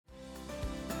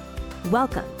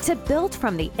Welcome to Built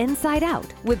from the Inside Out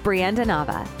with Brianda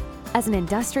Nava. As an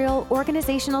industrial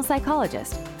organizational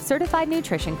psychologist, certified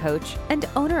nutrition coach, and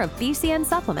owner of BCN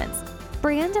Supplements,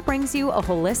 Brianda brings you a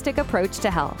holistic approach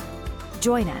to health.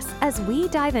 Join us as we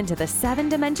dive into the 7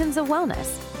 dimensions of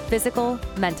wellness: physical,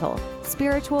 mental,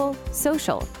 spiritual,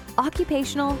 social,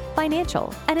 occupational,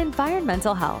 financial, and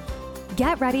environmental health.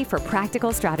 Get ready for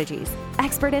practical strategies,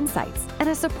 expert insights, and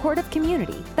a supportive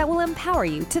community that will empower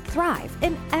you to thrive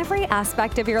in every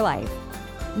aspect of your life.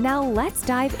 Now let's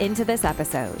dive into this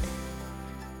episode.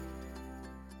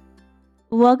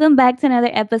 Welcome back to another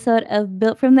episode of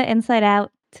Built from the Inside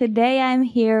Out. Today I'm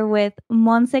here with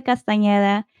Montse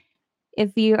Castaneda.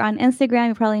 If you're on Instagram,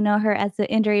 you probably know her as the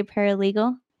injury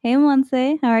paralegal. Hey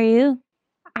Montse, how are you?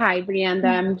 Hi, Brianda.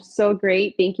 I'm so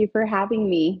great. Thank you for having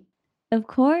me. Of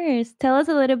course. Tell us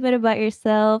a little bit about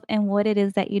yourself and what it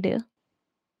is that you do.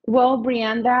 Well,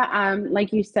 Brianda,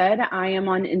 like you said, I am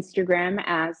on Instagram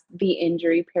as the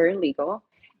injury paralegal,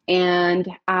 and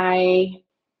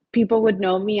people would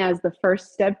know me as the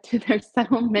first step to their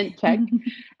settlement check.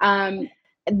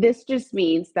 This just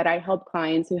means that I help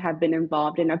clients who have been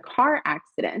involved in a car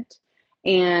accident,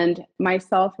 and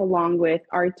myself, along with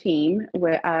our team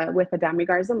with Adami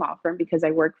Garza Law Firm, because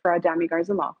I work for Adami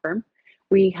Garza Law Firm,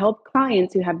 we help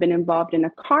clients who have been involved in a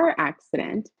car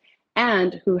accident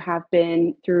and who have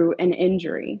been through an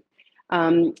injury.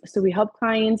 So we help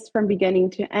clients from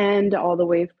beginning to end, all the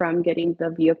way from getting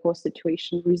the vehicle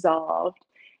situation resolved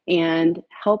and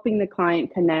helping the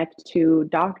client connect to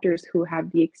doctors who have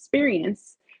the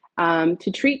experience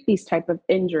to treat these type of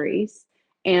injuries.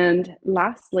 And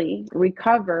lastly,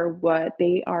 recover what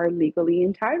they are legally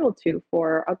entitled to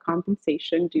for a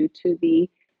compensation due to the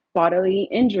bodily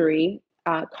injury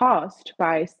caused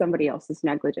by somebody else's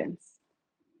negligence.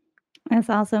 That's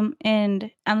awesome.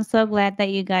 And I'm so glad that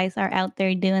you guys are out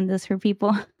there doing this for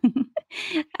people.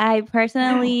 I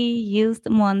personally used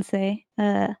Montse.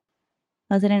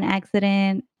 Was it an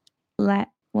accident?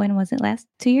 When was it last?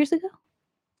 2 years ago?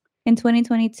 In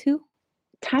 2022?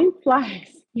 Time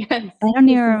flies. Yes. I don't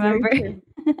even remember.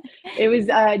 It was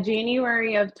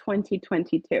January of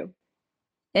 2022.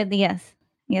 Yes.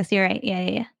 Yes, you're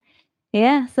right.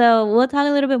 Yeah, so we'll talk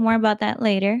a little bit more about that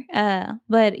later.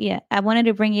 But yeah, I wanted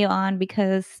to bring you on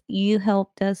because you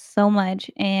helped us so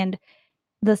much and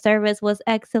the service was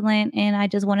excellent. And I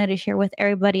just wanted to share with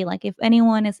everybody, like if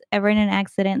anyone is ever in an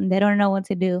accident and they don't know what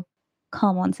to do,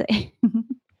 call Montse.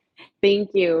 Thank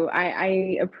you.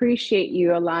 I appreciate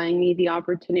you allowing me the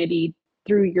opportunity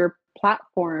through your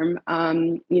platform,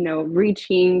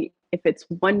 reaching, if it's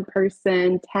one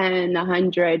person, 10,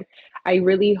 100. I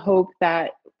really hope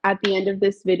that at the end of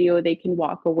this video, they can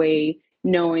walk away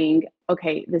knowing,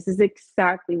 okay, this is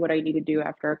exactly what I need to do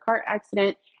after a car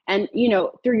accident. And,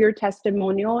 through your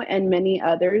testimonial and many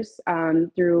others,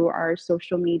 through our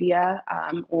social media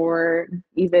or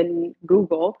even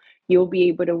Google, you'll be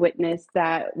able to witness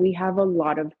that we have a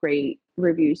lot of great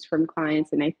reviews from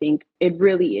clients. And I think it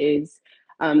really is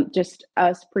just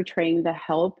us portraying the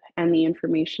help and the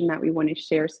information that we want to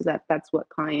share so that that's what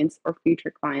clients or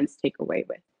future clients take away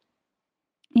with.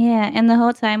 Yeah, and the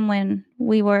whole time when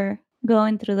we were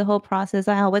going through the whole process,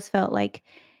 I always felt like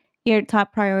your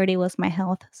top priority was my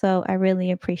health. So I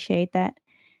really appreciate that.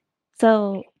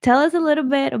 So tell us a little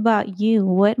bit about you.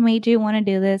 What made you want to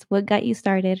do this? What got you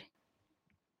started?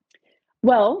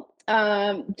 Well,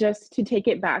 just to take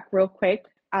it back real quick,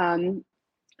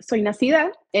 soy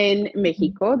nacida en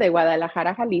México, de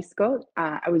Guadalajara, Jalisco.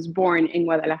 I was born in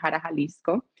Guadalajara,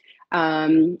 Jalisco.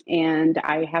 And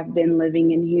I have been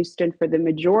living in Houston for the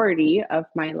majority of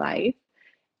my life.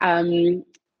 I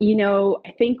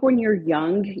think when you're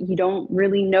young, you don't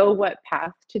really know what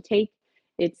path to take.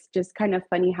 It's just kind of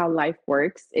funny how life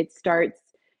works. It starts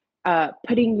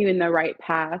putting you in the right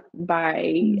path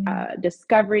by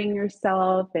discovering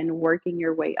yourself and working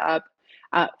your way up.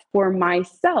 For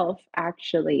myself,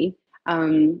 actually,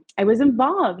 I was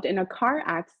involved in a car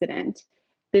accident.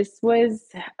 This was,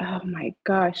 oh my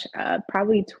gosh,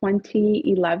 probably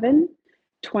 2011,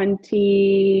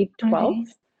 2012.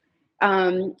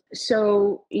 Okay.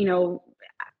 So,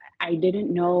 I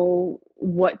didn't know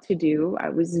what to do. I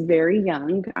was very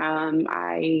young.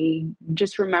 I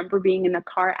just remember being in a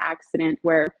car accident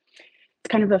where it's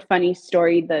kind of a funny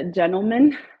story. The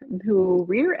gentleman who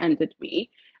rear-ended me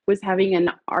was having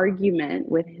an argument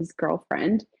with his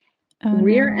girlfriend, Oh no.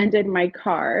 rear-ended my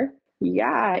car.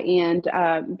 Yeah, and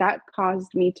that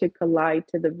caused me to collide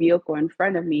to the vehicle in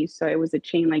front of me. So it was a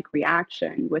chain-like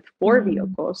reaction with 4 Mm.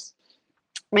 vehicles.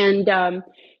 And,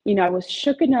 I was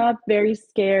shooken up, very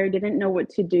scared, didn't know what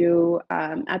to do.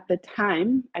 At the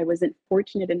time, I wasn't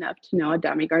fortunate enough to know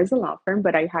Adami Garza law firm,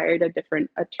 but I hired a different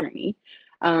attorney.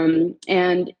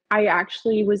 And I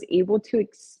actually was able to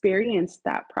experience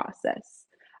that process.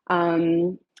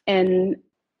 And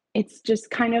it's just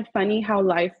kind of funny how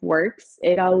life works.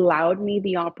 It allowed me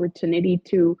the opportunity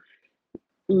to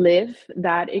live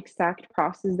that exact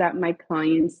process that my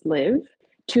clients live,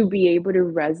 to be able to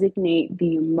resonate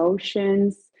the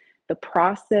emotions, the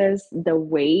process, the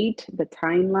weight, the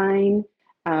timeline,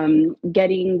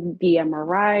 getting the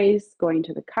MRIs, going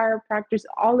to the chiropractors,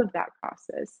 all of that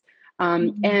process.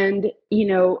 And,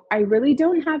 I really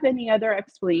don't have any other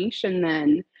explanation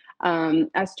then,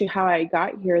 as to how I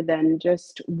got here than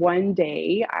just one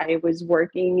day I was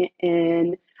working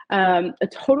in a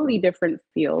totally different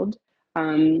field.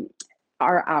 um,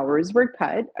 our hours were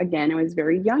cut. Again, I was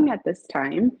very young at this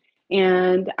time,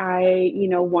 and I,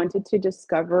 wanted to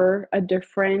discover a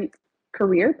different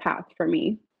career path for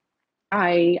me.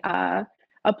 I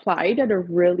applied at a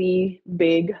really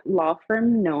big law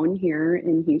firm known here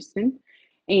in Houston.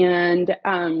 And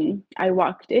I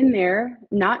walked in there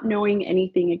not knowing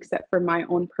anything except for my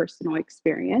own personal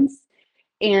experience.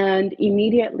 And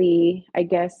immediately, I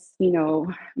guess,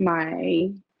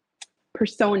 my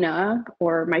persona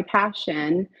or my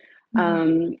passion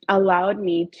Mhm. allowed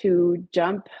me to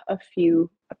jump a few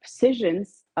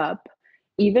positions up,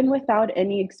 even without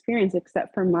any experience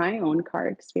except for my own car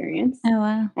experience. Oh,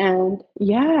 wow. And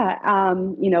yeah,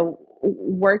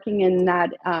 working in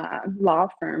that law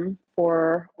firm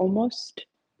for almost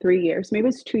 3 years, maybe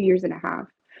it's 2 years and a half.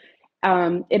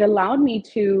 It allowed me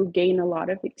to gain a lot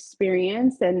of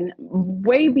experience, and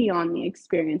way beyond the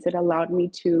experience, it allowed me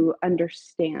to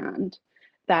understand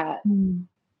that Mm.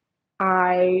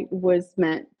 I was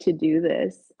meant to do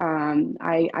this.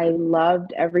 I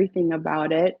loved everything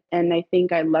about it, and I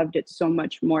think I loved it so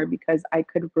much more because I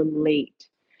could relate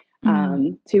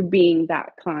Mm. to being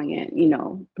that client,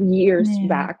 years Yeah.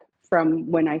 back from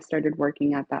when I started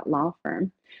working at that law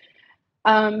firm.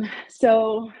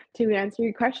 So to answer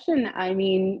your question, I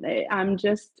mean, I'm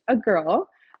just a girl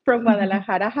from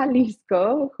Guadalajara,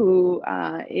 Jalisco, who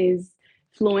is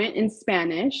fluent in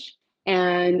Spanish,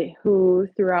 and who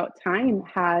throughout time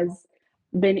has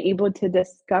been able to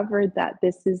discover that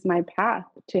this is my path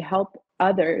to help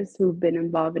others who've been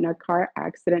involved in a car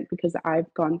accident, because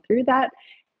I've gone through that,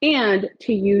 and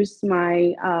to use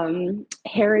my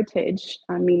heritage,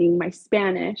 meaning my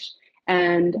Spanish,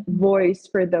 and Mhm. voice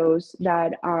for those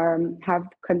that have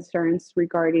concerns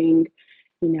regarding,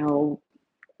 you know,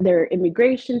 their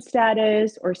immigration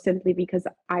status, or simply because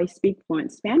I speak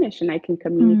fluent Spanish and I can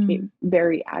communicate Mm.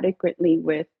 very adequately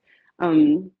with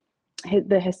um,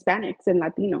 the Hispanics and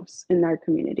Latinos in our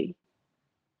community.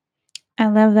 I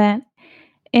love that.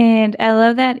 And I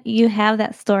love that you have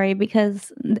that story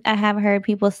because I have heard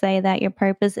people say that your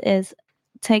purpose is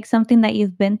take something that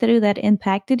you've been through that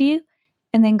impacted you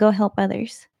and then go help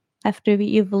others after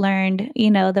you've learned,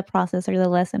 the process or the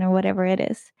lesson or whatever it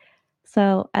is.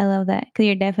 So I love that because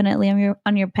you're definitely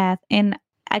on your path. And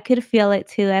I could feel it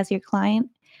too as your client.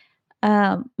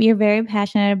 You're very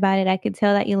passionate about it. I could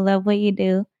tell that you love what you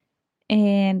do.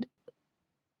 And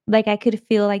like, I could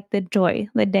feel, like, the joy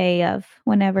the day of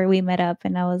whenever we met up,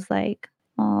 and I was like,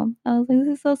 "This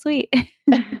is so sweet."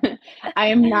 I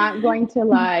am not going to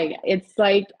lie. It's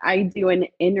like I do an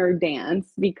inner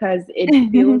dance because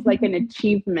it feels like an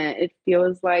achievement. It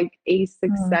feels like a Oh,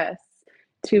 success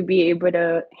to be able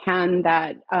to hand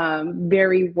that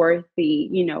very worthy,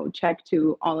 check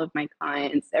to all of my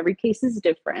clients. Every case is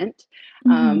different,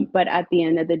 mhm, but at the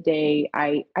end of the day,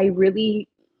 I really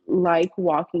like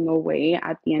walking away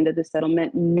at the end of the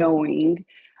settlement knowing,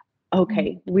 mhm.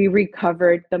 okay, we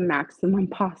recovered the maximum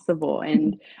possible.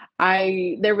 And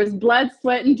there was blood,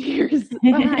 sweat, and tears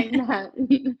behind that.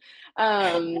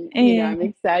 I'm Yeah,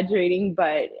 exaggerating,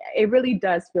 but it really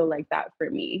does feel like that for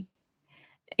me.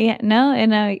 yeah, no,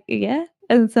 and, yeah,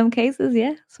 in some cases,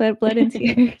 yeah, sweat, blood, and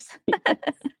tears. Yes.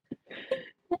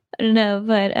 No,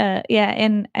 but, yeah,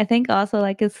 and I think also,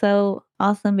 like, it's so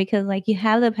awesome because, like, you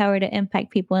have the power to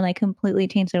impact people and, like, completely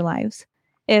change their lives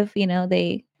if,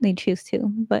 they choose to,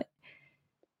 but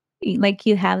like,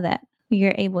 you have that.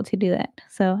 You're able to do that.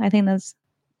 So, I think that's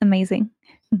amazing.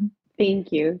 Mhm.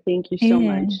 Thank you. Thank you so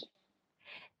Yeah. much.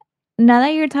 Now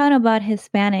that you're talking about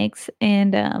Hispanics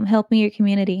and, helping your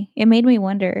community, it made me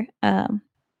wonder, I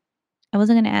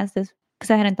wasn't gonna ask this because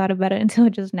I hadn't thought about it until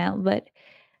just now, but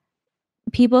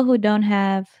people who don't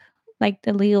have, like,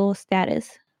 the legal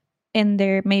status and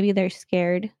maybe they're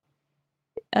scared,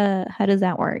 how does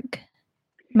that work?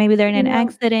 Maybe they're in You an know,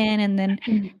 accident, and then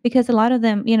because a lot of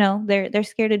them, they're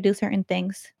scared to do certain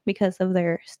things because of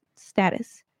their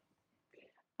status.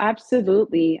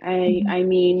 absolutely. Mhm. I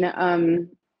mean,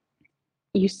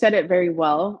 you said it very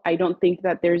well. I don't think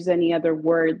that there's any other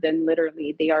word than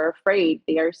literally they are afraid,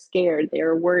 they are scared, they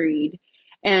are worried.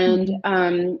 And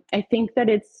Mhm. I think that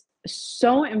it's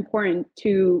so important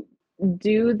to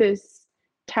do this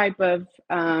type of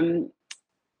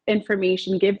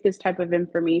information, give this type of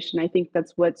information. I think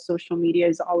that's what social media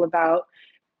is all about,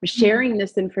 Yeah. sharing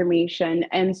this information.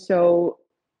 And so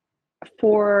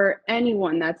for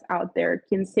anyone that's out there,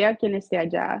 quien esté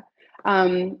allá,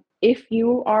 if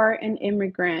you are an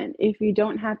immigrant, if you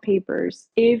don't have papers,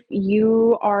 if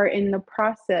you are in the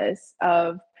process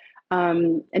of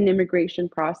an immigration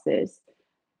process,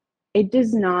 it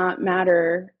does not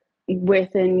matter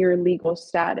within your legal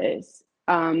status.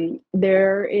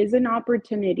 There is an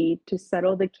opportunity to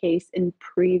settle the case in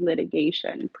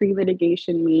pre-litigation.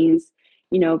 Pre-litigation means,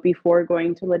 before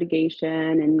going to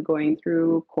litigation and going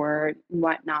through court and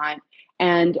whatnot.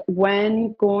 And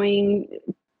when going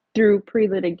through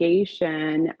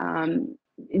pre-litigation,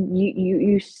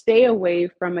 you stay away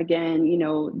from, again,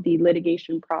 the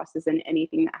litigation process and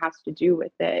anything that has to do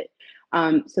with it.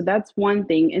 So that's one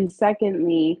thing. And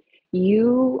secondly,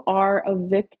 you are a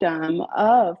victim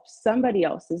of somebody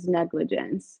else's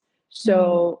negligence. Mhm.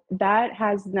 So that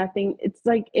has nothing, it's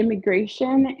like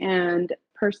immigration and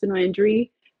personal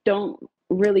injury don't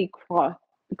really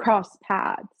cross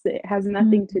paths. It has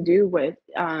nothing to Mhm. do with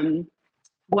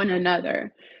one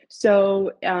another.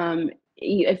 So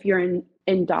if you're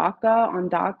in DACA, on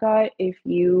DACA, if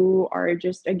you are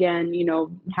just, again,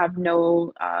 have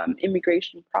no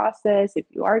immigration process, if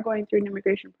you are going through an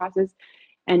immigration process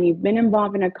and you've been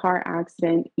involved in a car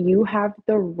accident, you have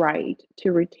the right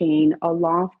to retain a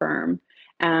law firm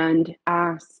and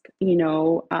ask,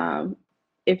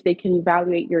 if they can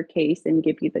evaluate your case and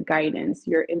give you the guidance.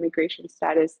 Your immigration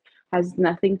status has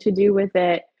nothing to do with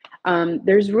it.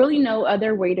 There's really no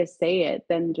other way to say it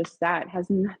than just that. It has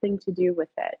nothing to do with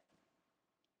it.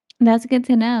 That's good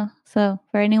to know. So,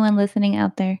 for anyone listening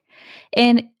out there,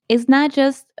 and it's not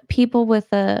just people with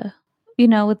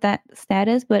with that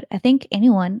status, but I think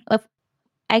anyone. If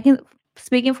I can,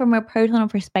 speaking from a personal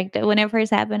perspective, when it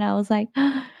first happened, I was like,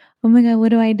 "Oh my god, what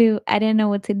do I do?" I didn't know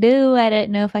what to do. I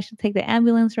didn't know if I should take the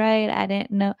ambulance ride. I didn't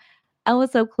know. I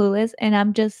was so clueless, and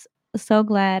I'm just so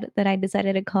glad that I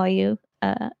decided to call you.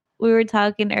 We were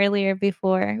talking earlier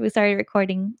before we started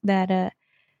recording that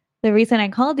the reason I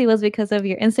called you was because of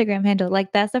your Instagram handle.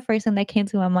 Like, that's the first thing that came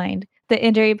to my mind, the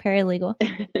injury paralegal,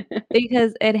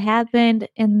 because it happened,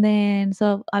 and then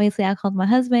so obviously I called my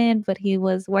husband, but he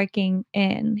was working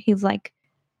and he's like,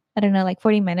 I don't know, like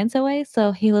 40 minutes away.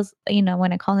 So he was,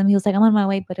 when I called him, he was like, "I'm on my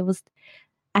way," but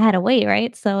I had to wait,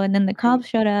 right? So and then the Right. cops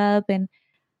showed up and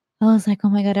I was like, "Oh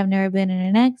my god, I've never been in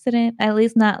an accident, at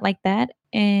least not like that."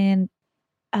 And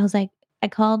I was like, I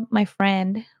called my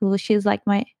friend she's like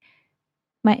my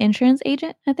insurance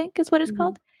agent, I think is what it's Mhm.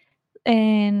 called.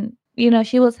 And,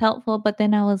 she was helpful, but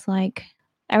then I was like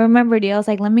I remembered you. I was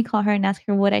like, "Let me call her and ask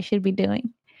her what I should be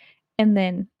doing." And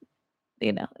then,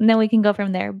 and then we can go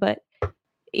from there. But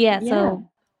yeah, Yeah. so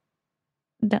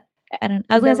d I don't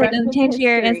I was gonna The say rest don't is change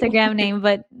your history. Instagram name,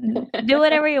 but do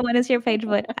whatever you want, it's your page,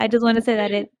 but I just wanna say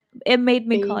that it made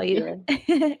me call Thank you.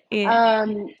 you. Yeah.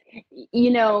 Um,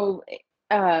 you know,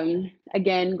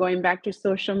 again, going back to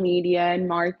social media and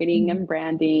marketing Mhm. and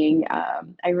branding,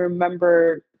 I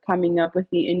remember coming up with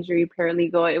the injury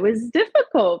paralegal. It was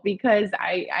difficult because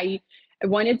I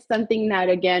wanted something that,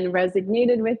 again,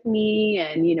 resonated with me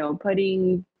and,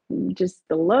 putting just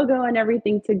the logo and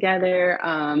everything together.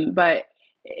 But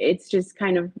it's just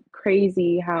kind of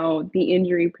crazy how the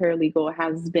injury paralegal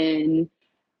has been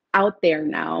out there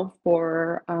now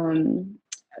for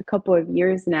a couple of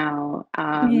years now,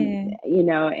 Yeah.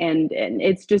 and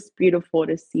it's just beautiful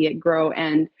to see it grow.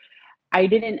 And I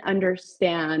didn't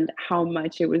understand how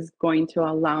much it was going to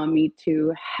allow me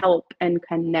to help and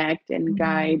connect and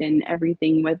guide Mhm. and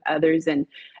everything with others. And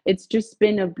it's just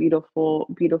been a beautiful,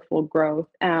 beautiful growth.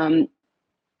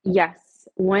 Yes,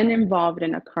 when involved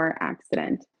in a car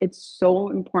accident, it's so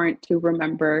important to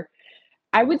remember.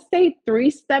 I would say 3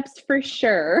 steps for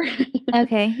sure.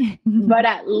 Okay. But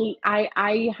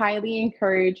I highly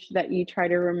encourage that you try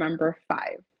to remember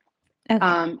 5.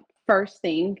 Okay. First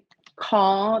thing,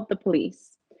 call the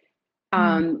police.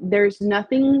 Mm. There's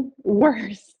nothing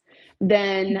worse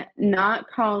than not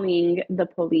calling the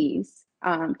police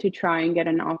to try and get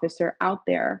an officer out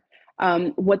there.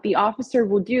 What the officer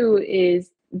will do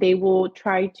is they will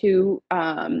try to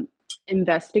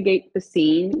investigate the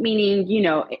scene, meaning,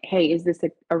 hey, is this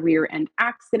a rear end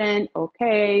accident?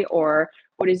 Okay. Or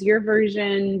what is your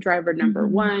version, driver number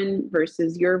Mhm. one,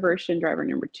 versus your version, driver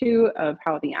number two, of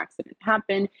how the accident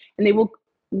happened? And they will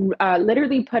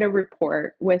literally put a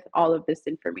report with all of this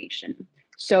information.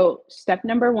 So, step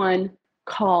number one,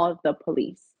 call the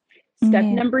police. Step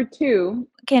Yeah. number two,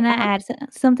 Can I uh-huh,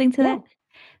 add something to yeah. that?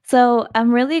 So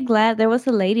I'm really glad there was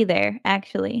a lady there,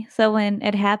 actually. So when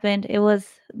it happened, it was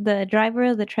the driver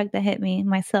of the truck that hit me,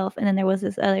 myself, and then there was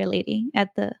this other lady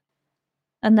at the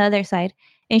another side,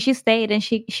 and she stayed and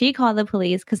she called the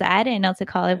police because I didn't know to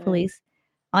call the Good. police.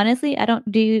 Honestly, I don't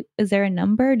is there a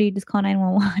number? Do you just call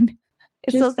 911?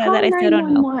 It's so Just sad that call I still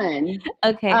don't know. 911.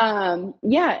 Okay.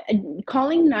 Yeah,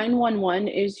 calling 911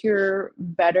 is your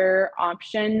better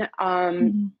option.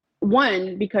 Mhm.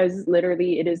 One, because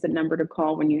literally it is the number to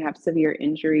call when you have severe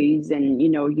injuries and you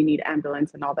need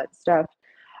ambulance and all that stuff.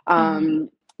 Mhm. Um,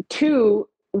 Two,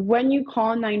 when you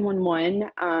call 911,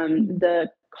 Mhm.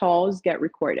 the calls get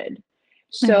recorded. Okay.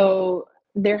 So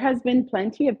there has been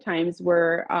plenty of times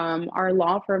where our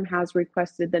law firm has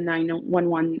requested the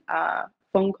 911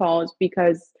 phone calls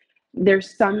because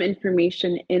there's some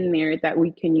information in there that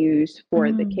we can use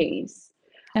for the Mm. case.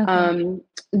 Okay. Um,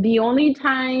 the only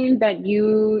time that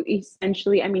you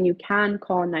essentially, I mean, you can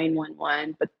call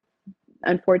 911, but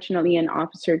unfortunately an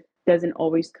officer doesn't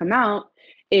always come out,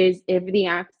 is if the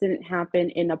accident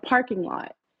happened in a parking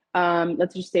lot.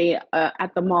 Let's just say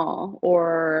at the mall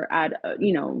or at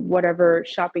whatever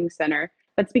shopping center.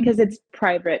 That's because Mhm. it's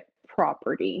private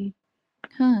property.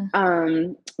 Huh.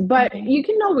 But Okay. you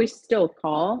can always still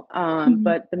call, Mhm.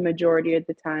 but the majority of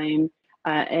the time,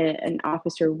 an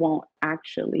officer won't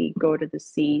actually go to the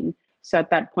scene. So at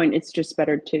that point, it's just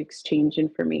better to exchange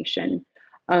information.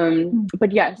 Mm.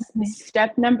 But yes, Okay.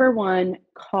 step number one,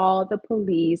 call the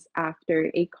police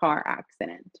after a car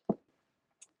accident.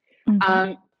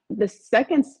 Okay. The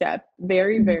second step,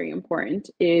 very, Mhm. very important,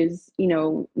 is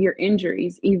your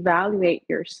injuries. Evaluate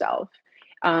yourself.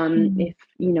 Mhm. If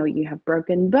you have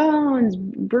broken bones,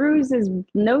 bruises,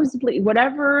 nosebleed,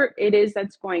 whatever it is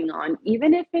that's going on,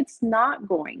 even if it's not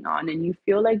going on and you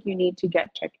feel like you need to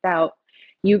get checked out,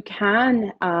 you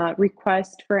can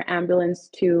request for ambulance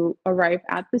to arrive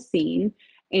at the scene,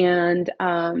 and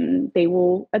they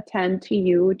will attend to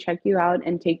you, check you out,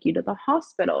 and take you to the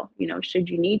hospital, should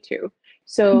you need to.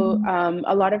 So Mhm.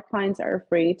 a lot of clients are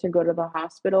afraid to go to the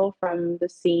hospital from the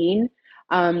scene.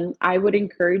 I would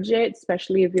encourage it,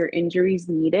 especially if your injuries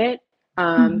need it,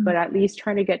 but Mhm. at least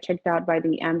try to get checked out by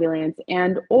the ambulance,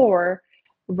 and or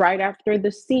right after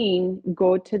the scene,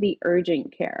 go to the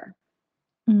urgent care.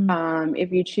 Mm.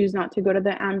 If you choose not to go to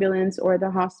the ambulance or the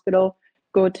hospital,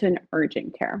 go to an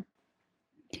urgent care.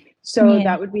 So Yeah.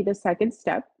 that would be the second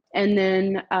step. And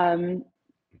then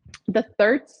the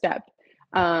third step,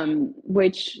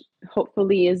 which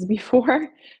hopefully is before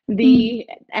Mhm. the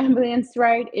ambulance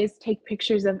ride, is take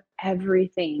pictures of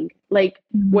everything. Like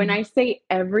when Mhm. I say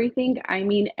everything, I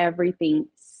mean everything.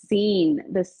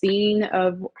 The scene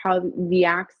of how the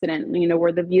accident,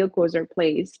 where the vehicles are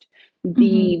placed, Mhm.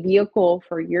 the vehicle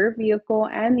for your vehicle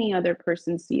and the other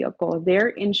person's vehicle, their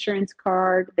insurance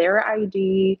card, their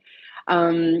ID.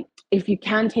 If you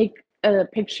can take a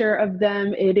picture of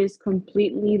them, it is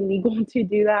completely legal to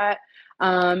do that.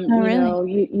 Oh,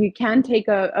 really? You can take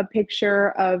a picture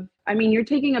of, I mean, you're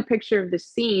taking a picture of the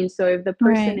scene. So if the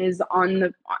person Right. is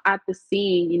at the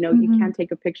scene, you can Mhm.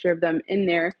 take a picture of them in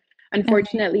there. Okay.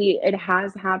 Unfortunately, it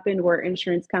has happened where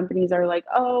insurance companies are like,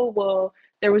 oh, well,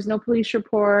 there was no police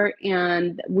report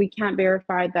and we can't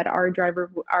verify that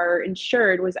our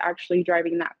insured was actually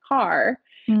driving that car.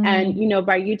 And, Mm.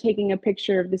 by you taking a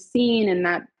picture of the scene and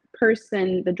that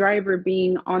person, the driver,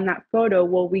 being on that photo,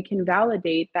 well, we can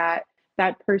validate that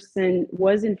that person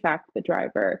was in fact the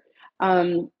driver.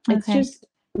 It's Okay. just,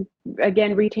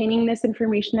 again, retaining this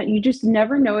information that you just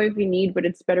never know if you need, but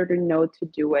it's better to know to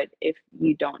do it if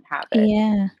you don't have it.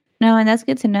 Yeah. No, and that's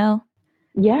good to know.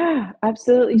 Yeah,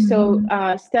 absolutely. So,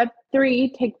 Mhm. step three,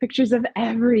 take pictures of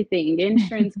everything,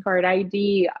 insurance card,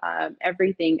 ID,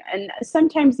 everything. And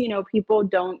sometimes, people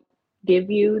don't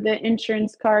give you the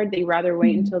insurance card. They rather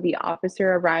wait Mhm. until the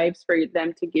officer arrives for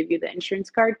them to give you the insurance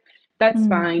card. That's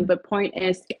fine. Mhm. But point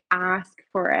is to ask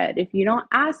for it. If you don't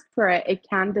ask for it, it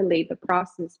can delay the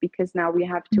process because now we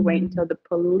have to wait Mhm. until the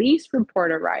police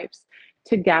report arrives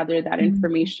to gather that Mhm.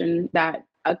 information that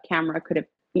a camera could have,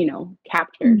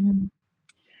 captured. Mhm.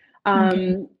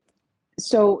 Okay. Um,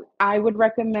 so I would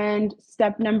recommend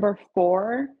step number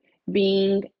four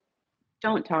being,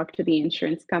 don't talk to the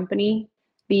insurance company.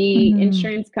 The Mhm.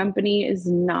 insurance company is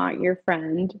not your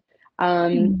friend. Um,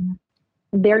 Mhm.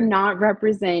 they're not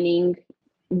representing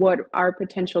what our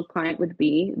potential client would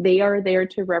be. They are there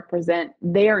to represent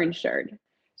their insured. Mhm.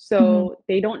 So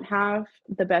they don't have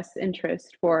the best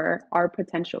interest for our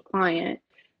potential client.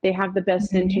 They have the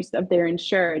best Right. interest of their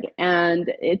insured.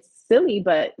 And it's silly,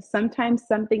 but sometimes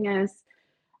something as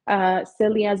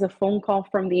silly as a phone call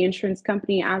from the insurance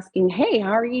company asking, "Hey,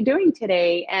 how are you doing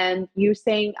today?" And you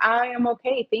saying, "I am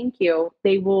okay, thank you."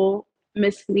 They will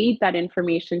mislead that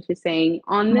information to saying,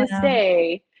 "On this Wow.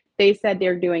 day, they said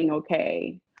they're doing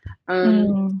okay." Um,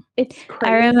 Mm. it's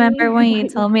I remember crazy, when you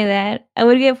but told me that. I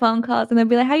would get phone calls and they'd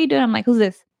be like, "How you doing?" I'm like, "Who's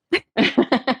this?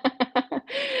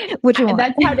 What you want?"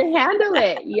 That's how to handle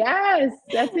it. Yes,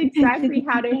 that's exactly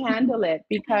how to handle it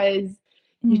because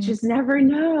you Mm. just never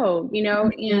know, Yeah.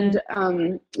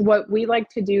 and what we like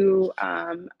to do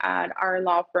at our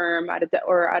law firm,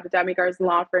 or at Demigar's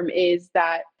law firm, is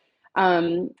that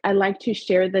I like to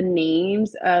share the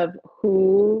names of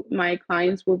who my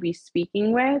clients will be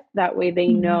speaking with. That way they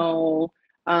Mhm. know,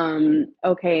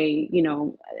 okay,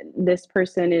 this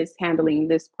person is handling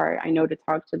this part. I know to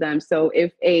talk to them. So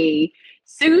if a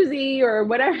Susie or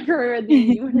whatever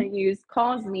name you want to use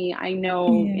calls me, I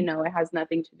know, Yeah. it has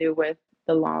nothing to do with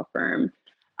the law firm.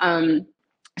 Um,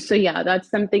 so yeah, that's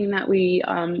something that we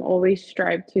always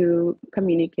strive to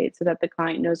communicate so that the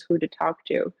client knows who to talk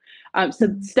to. So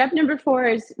Mhm. step number 4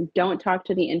 is don't talk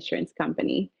to the insurance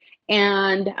company.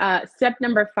 And step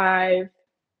number 5,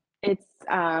 it's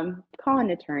call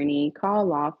an attorney, call a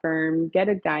law firm, get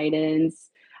a guidance,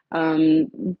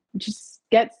 just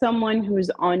get someone who's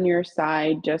on your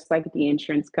side, just like the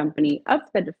insurance company of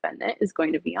the defendant is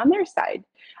going to be on their side.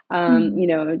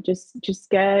 Mhm. Just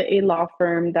get a law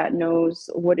firm that knows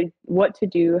what to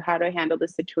do, how to handle the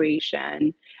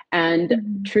situation, and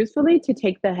Mhm. truthfully to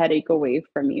take the headache away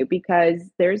from you, because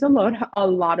there's a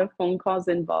lot of phone calls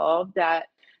involved that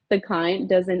the client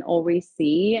doesn't always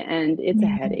see, and it's a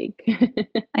Yeah. headache.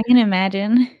 I can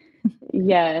imagine.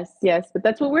 Yes, yes, but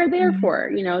that's what we're there Yeah. for,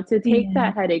 to take Yeah.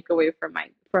 that headache away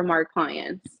from our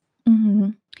clients.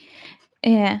 Mhm.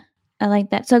 Yeah. I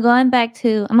like that. So I'm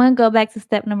gonna go back to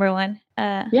step number 1,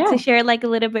 to Yeah, share, like, a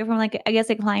little bit from, like, I guess,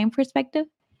 a client perspective.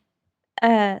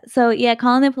 So yeah,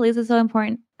 calling the police is so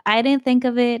important. I didn't think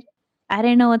of it. I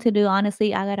didn't know what to do,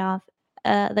 honestly. I got off,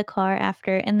 the car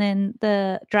after, and then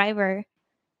the driver,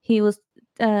 he was,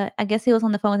 I guess he was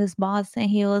on the phone with his boss, and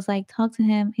he was like, "Talk to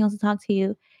him. He wants to talk to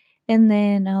you." And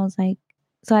then I was like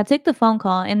so I took the phone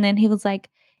call, and then he was like,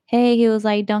 "Hey," he was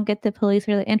like, "Don't get the police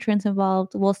or the insurance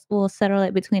involved. We'll settle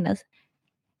it between us."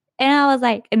 And I was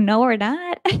like, "No, we're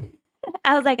not."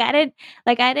 I was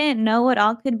I didn't know what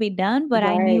all could be done, but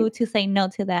I right. knew to say no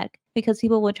to that because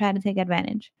people would try to take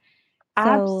advantage. So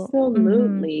mhm,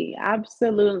 Absolutely,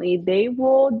 absolutely. They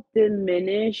will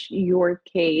diminish your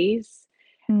case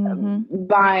mhm,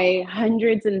 by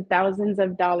hundreds and thousands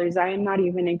of dollars. I am not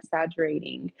even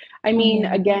exaggerating. I mean,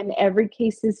 yeah, again, every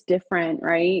case is different,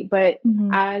 right? But mhm,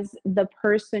 as the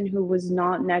person who was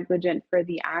not negligent for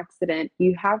the accident,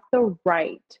 you have the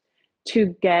right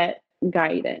to get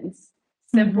guidance.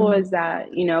 Simple mhm, as that,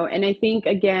 And I think,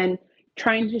 again,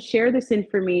 trying to share this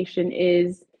information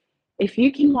is, if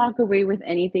you can walk away with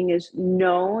anything, is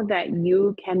know that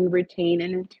you can retain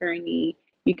an attorney,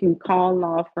 you can call a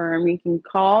law firm, you can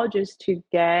call just to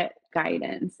get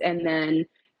guidance and then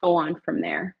go on from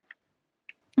there.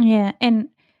 yeah, and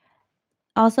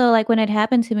also, like, when it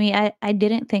happened to me, I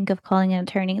didn't think of calling an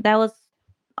attorney. That was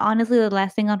honestly the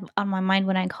last thing on my mind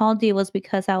when I called you was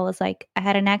because I was like, "I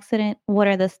had an accident. What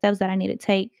are the steps that I need to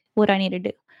take? What do I need to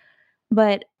do?"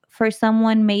 But for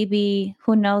someone maybe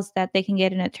who knows that they can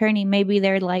get an attorney, maybe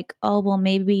they're like, "Oh, well,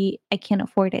 maybe I can't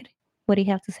afford it." What do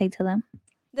you have to say to them?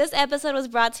 This episode was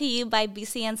brought to you by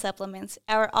BCN Supplements,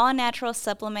 our all natural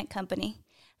supplement company.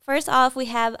 First off, we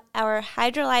have our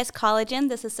hydrolyzed collagen.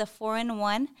 This is a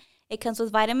 4-in-1. It comes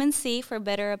with vitamin C for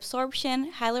better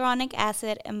absorption, hyaluronic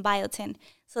acid, and biotin.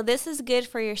 So, this is good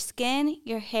for your skin,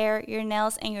 your hair, your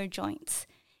nails, and your joints.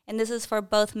 And this is for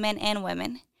both men and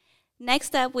women.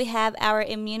 Next up, we have our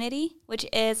immunity, which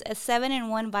is a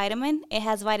 7-in-1 vitamin. It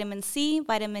has vitamin C,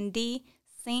 vitamin D,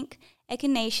 zinc,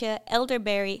 echinacea,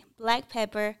 elderberry, black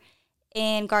pepper,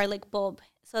 and garlic bulb.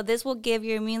 So this will give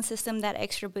your immune system that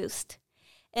extra boost.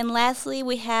 And lastly,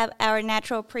 we have our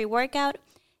natural pre-workout.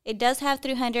 It does have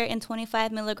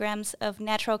 325 milligrams of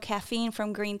natural caffeine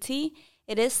from green tea.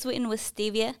 It is sweetened with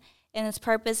stevia, and its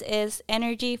purpose is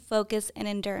energy, focus, and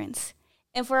endurance.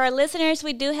 And for our listeners,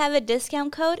 we do have a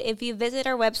discount code. If you visit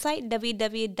our website,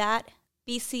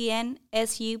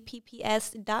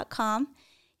 www.bcnsupps.com,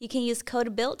 you can use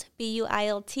code BUILT,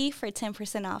 BUILT, for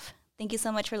 10% off. Thank you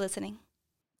so much for listening.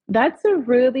 That's a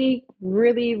really,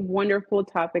 really wonderful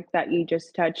topic that you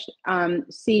just touched.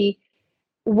 See,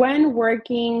 When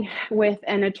working with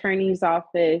an attorney's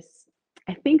office,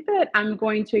 I think that I'm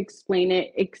going to explain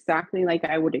it exactly like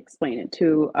I would explain it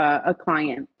to a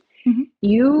client.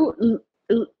 Mhm.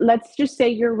 Let's just say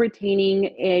you're retaining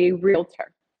a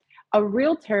realtor. A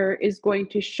realtor is going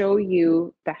to show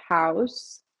you the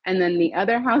house and then the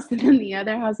other house and then the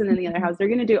other house and then the other Mhm. house. They're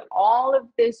going to do all of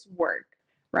this work,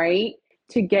 right?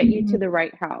 To get you to Mhm. the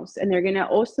right house. And they're going to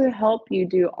also help you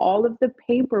do all of the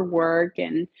paperwork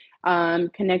and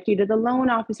connect you to the loan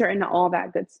officer and all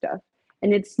that good stuff.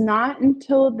 And it's not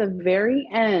until the very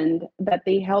end that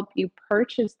they help you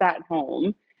purchase that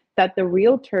home that the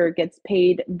realtor gets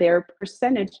paid their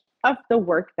percentage of the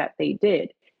work that they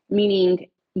did. Meaning,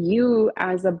 you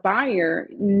as a buyer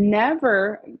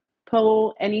never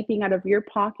pull anything out of your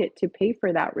pocket to pay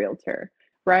for that realtor,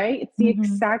 right? It's the Mhm.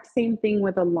 exact same thing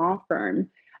with a law firm.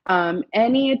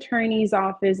 Any attorney's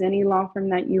office, any law firm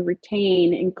that you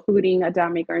retain, including a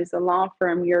Dame Garza law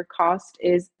firm, your cost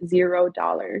is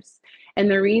 $0. And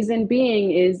the reason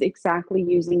being is exactly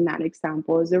using that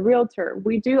example as a realtor.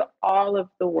 We do all of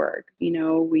the work,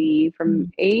 we from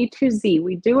Mhm. A to Z,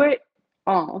 we do it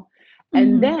all.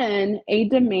 And Mhm. then a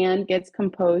demand gets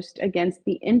composed against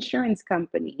the insurance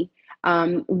company.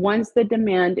 Once the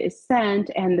demand is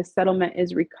sent and the settlement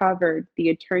is recovered, the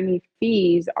attorney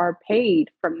fees are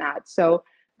paid from that. So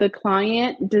the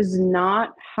client does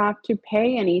not have to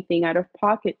pay anything out of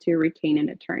pocket to retain an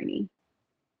attorney.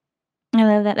 I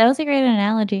love that. That was a great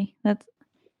analogy. That's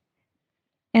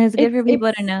and it's good It's for people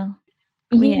to it's know.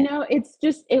 Yeah. It's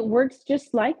just it works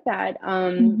just like that.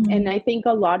 And Mhm. I think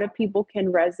a lot of people can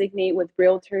resonate with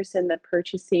realtors and the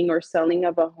purchasing or selling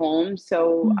of a home.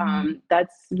 So Mhm.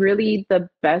 that's really the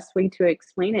best way to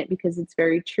explain it because it's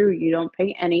very true. You don't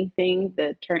pay anything.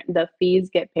 The fees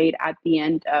get paid at the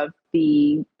end of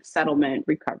the settlement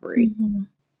recovery. Mhm.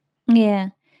 Yeah.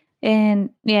 And,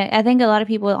 yeah, I think a lot of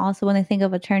people also, when they think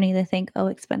of attorney, they think, "Oh,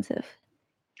 expensive."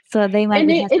 So they might And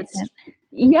be it's hesitant.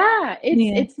 yeah,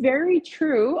 Yeah. it's very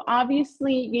true.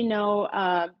 Obviously,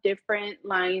 different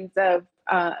lines of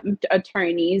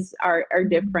attorneys are Mhm.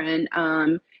 different.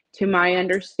 To my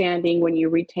understanding, when you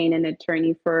retain an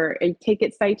attorney for a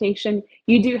ticket citation,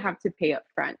 you do have to pay up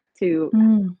front to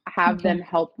Mm. have Okay. them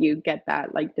help you get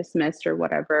that like dismissed or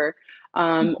whatever.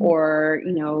 Mhm. Or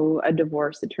a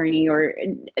divorce attorney, or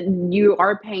you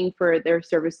are paying for their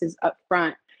services up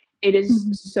front. It is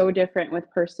Mhm. so different with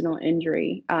personal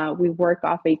injury. We work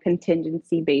off a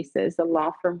contingency basis. A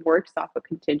law firm works off a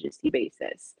contingency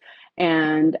basis,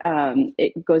 and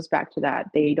it goes back to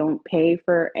that. They don't pay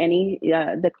for any.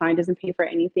 The client doesn't pay for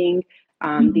anything. The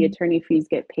Mhm. attorney fees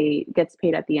gets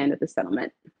paid at the end of the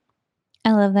settlement.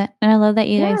 I love that, and I love that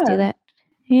you guys do Yeah. that.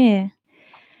 Yeah.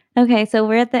 Okay, so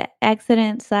we're at the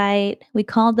accident site. We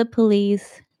called the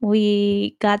police.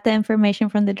 We got the information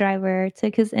from the driver,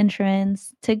 took his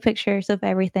insurance, took pictures of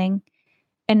everything.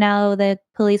 And now the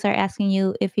police are asking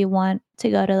you if you want to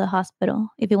go to the hospital,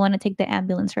 if you want to take the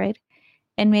ambulance ride.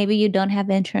 And maybe you don't have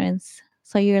insurance.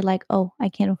 So you're like, oh, I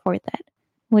can't afford that.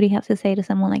 What do you have to say to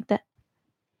someone like that?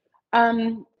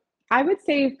 Um, I would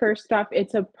say first off,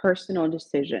 it's a personal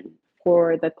decision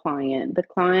for the client. The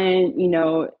client,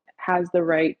 has the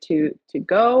right to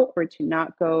go or to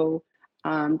not go.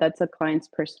 That's a client's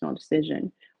personal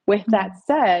decision. With that Mhm.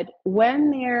 said,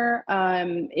 when there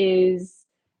is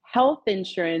health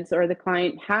insurance or the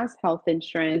client has health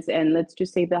insurance, and let's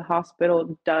just say the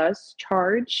hospital does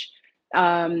charge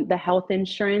the health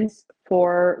insurance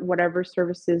for whatever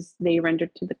services they render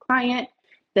to the client,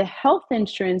 the health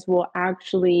insurance will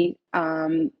actually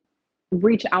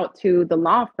reach out to the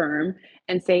law firm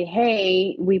and say,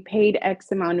 hey, we paid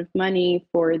X amount of money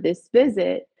for this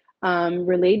visit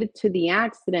related to the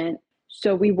accident,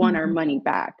 so we want our Mhm. money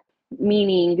back.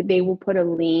 Meaning they will put a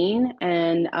lien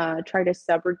and try to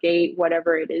subrogate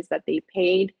whatever it is that they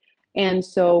paid. And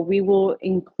so we will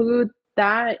include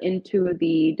that into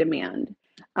the demand.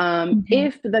 Okay.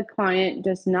 If the client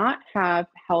does not have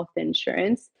health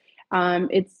insurance,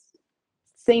 it's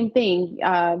same thing,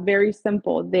 very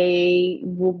simple. They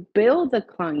will bill the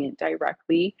client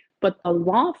directly, but the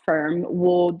law firm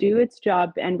will do its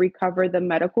job and recover the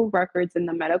medical records and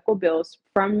the medical bills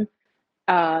from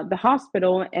the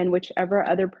hospital and whichever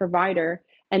other provider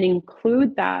and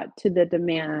include that to the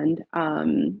demand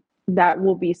that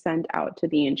will be sent out to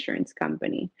the insurance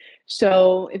company.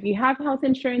 So if you have health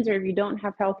insurance or if you don't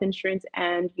have health insurance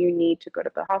and you need to go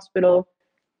to the hospital,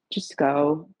 just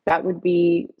go. That would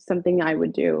be something I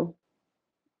would do.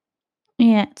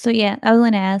 Yeah. So yeah, I was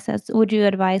gonna ask, would you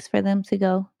advise for them to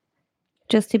go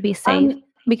just to be safe? Um,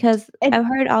 Because and I've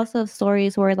heard also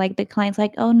stories where like the client's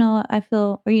like, oh no, I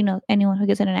feel, or anyone who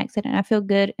gets in an accident, I feel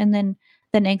good, and then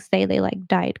the next day they like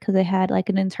died because they had like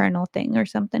an internal thing or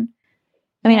something.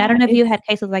 I mean, I Yeah, don't know if you it's had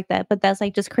cases like that, but that's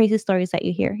like just crazy stories that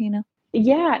you hear, you know?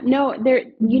 yeah, no, there,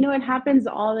 Mhm. it happens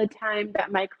all the time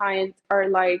that my clients are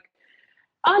like,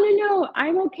 "Oh, no, no,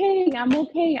 I'm okay, I'm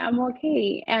okay, I'm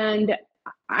okay." And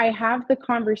I have the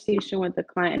conversation with the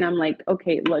client and I'm like,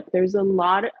 "Okay, look, there's a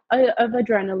lot of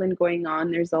adrenaline going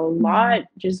on. There's a Mhm. lot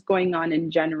just going on in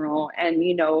general. And,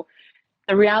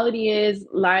 the reality is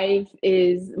life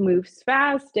is moves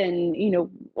fast, and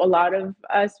a lot of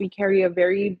us, we carry a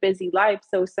very busy life,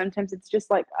 so sometimes it's just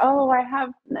like, oh, I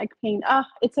have neck pain,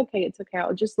 it's okay,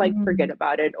 I'll just like forget Mhm.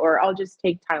 about it, or I'll just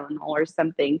take Tylenol or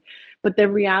something. But the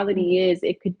reality is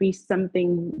it could be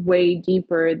something way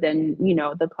deeper than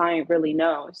the client really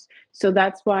knows. So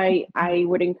that's why I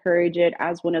would encourage it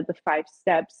as one of the 5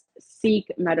 steps: seek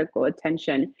medical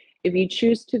attention. If you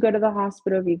choose to go to the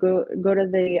hospital, if you go to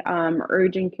the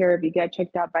urgent care, if you get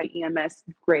checked out by EMS,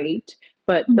 great,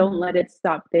 but don't Mhm. let it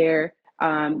stop there.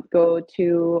 Go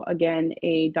to, again,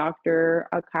 a doctor,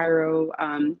 a chiro,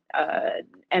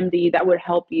 MD that would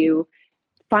help you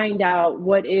find out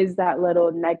what is that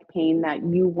little neck pain that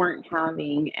you weren't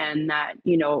having, and that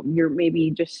you're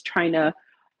maybe just trying to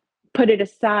put it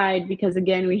aside because,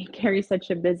 again, we carry such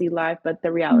a busy life. But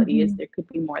the reality is Mhm. there could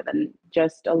be more than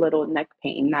just a little neck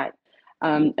pain that,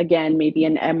 again, maybe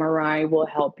an MRI will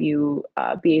help you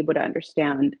be able to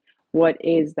understand what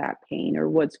is that pain or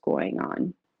what's going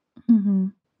on.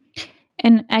 Mhm.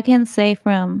 And I can say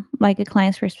from, like, a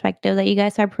client's perspective that you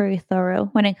guys are pretty thorough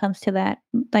when it comes to that.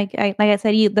 Like I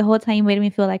said, you the whole time you made me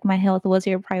feel like my health was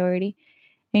your priority,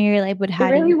 and you're like, "But It how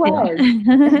do really you was.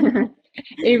 feel?"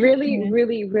 It really, Yeah.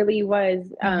 really, really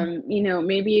was. Mhm.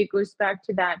 Maybe it goes back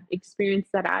to that experience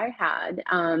that I had.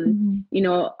 Mhm.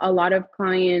 A lot of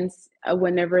clients,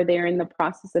 whenever they're in the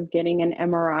process of getting an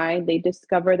MRI, they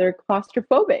discover they're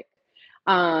claustrophobic.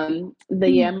 The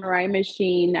Mm. MRI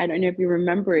machine, I don't know if you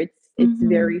remember, it's Mhm.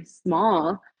 very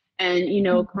small. And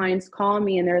Mhm. clients call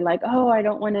me and they're like, "Oh, I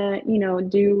don't want to,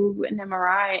 do an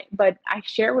MRI." But I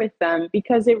share with them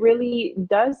because it really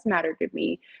does matter to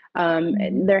me.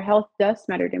 Mhm. Their health does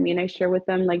matter to me, and I share with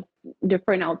them like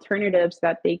different alternatives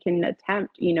that they can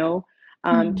attempt,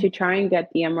 Mhm. to try and get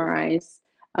the MRIs.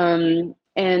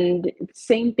 And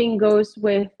same thing goes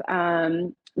with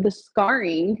the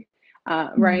scarring.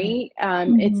 Mhm. Right?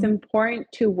 It's Mhm. important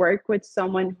to work with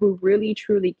someone who really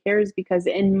truly cares, because,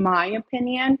 in my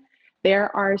opinion,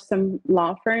 there are some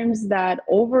law firms that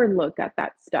overlook at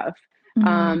that stuff.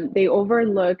 Mhm. They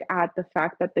overlook at the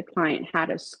fact that the client had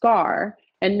a scar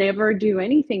and never do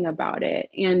anything about it.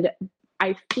 And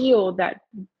I feel that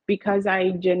because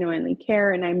I genuinely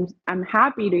care, and I'm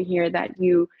happy to hear that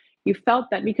you felt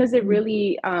that, because Mhm.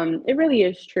 it really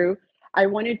is true. I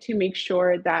wanted to make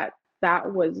sure that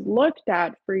that was looked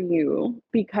at for you,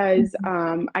 because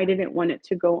Mhm. I didn't want it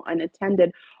to go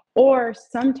unattended. Or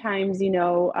sometimes,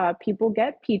 people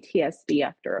get PTSD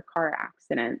after a car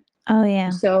accident. Oh, yeah.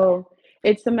 So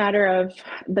it's a matter of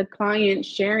the client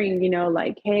sharing,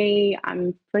 like, "Hey,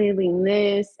 I'm feeling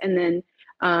this." And then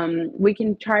we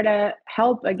can try to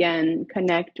help, again,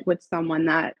 connect with someone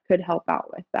that could help out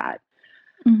with that.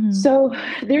 Mhm. So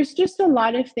there's just a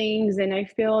lot of things. And I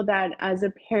feel that as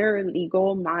a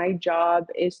paralegal, my job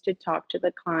is to talk to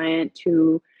the client,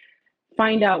 to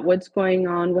find out what's going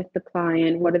on with the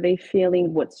client, what are they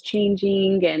feeling, what's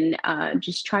changing, and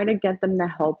just try to get them the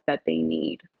help that they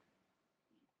need.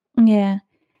 Yeah.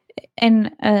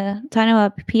 And, talking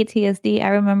about PTSD, I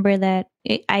remember that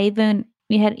I even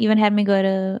you had even had me go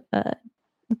to,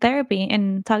 therapy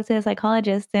and talk to a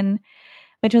psychologist, and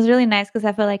which was really nice because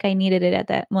I felt like I needed it at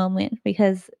that moment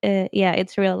because, yeah,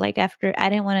 it's real. Like, after I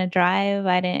didn't wanna drive,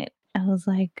 I was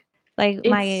like, my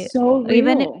It's so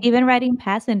real. even riding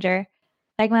passenger,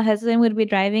 like, my husband would be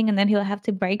driving, and then he'll have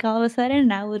to brake all of a sudden,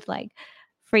 and I would, like,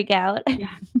 freak out. Yeah.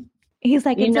 He's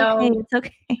like, You "It's okay, know, it's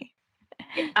okay."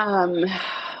 um,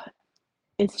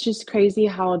 it's just crazy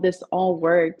how this all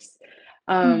works.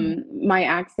 Mhm. My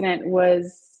accident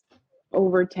was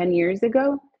over 10 years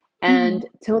ago, Mhm. and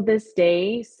till this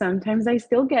day, sometimes I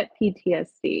still get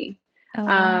PTSD. Oh,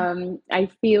 wow. I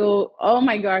feel, oh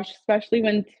my gosh, especially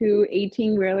when two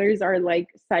 18-wheelers are like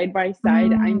side by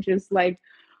side, I'm Mm, just like,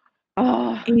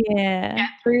 oh, yeah. get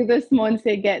through this,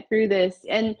 Montse, get through this.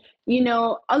 And,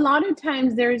 a lot of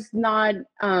times there's not,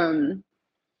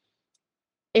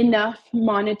 enough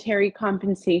monetary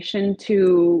compensation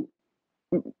to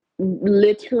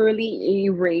literally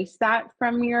erase that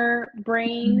from your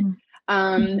brain. Mhm.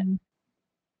 Um, Mhm.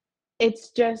 it's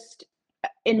just,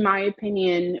 in my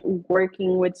opinion,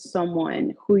 working with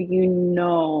someone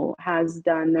who has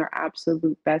done their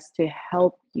absolute best to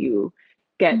help you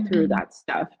get through Mhm. that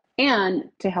stuff. and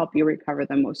to help you recover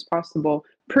the most possible,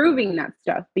 proving that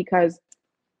stuff. Because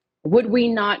would we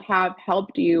not have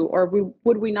helped you, or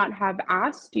would we not have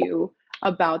asked you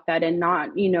about that and not,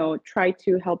 try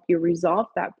to help you resolve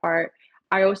that part,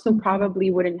 I also probably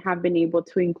wouldn't have been able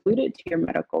to include it to your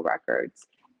medical records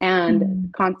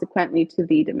and consequently to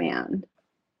the demand.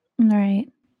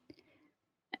 Right.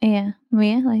 Yeah. Well,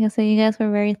 yeah, like I said, you guys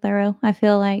were very thorough. I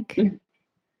feel like,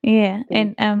 yeah,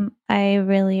 and I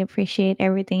really appreciate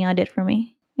everything y'all did for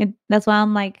me. That's why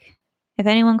I'm like, if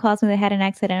anyone calls me that had an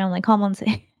accident, I'm like, call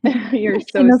Montse. You're She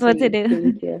so knows what to sweet. do.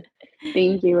 Thank you.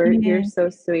 Thank you. You're Yeah. so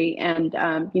sweet. And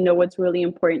what's really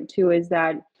important too is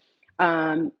that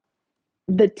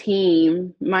the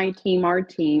team, my team, our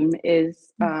team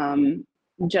is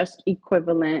just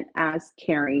equivalent as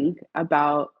caring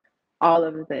about all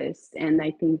of this. And I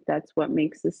think that's what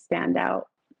makes us stand out.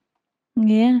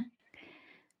 Yeah.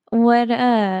 What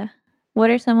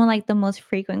are some of like the most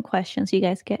frequent questions you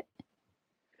guys get?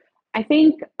 I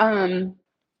think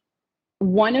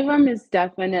one of them is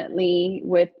definitely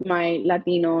with my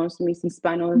Latinos, mis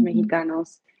Hispanos,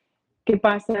 Mexicanos. ¿Qué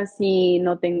pasa si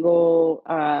no tengo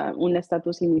un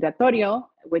estatus inmigratorio?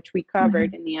 Which we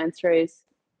covered, and the answer is,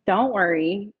 don't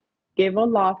worry, give a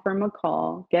law firm a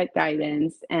call, get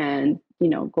guidance, and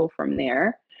go from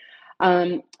there.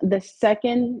 The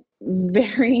second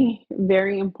very,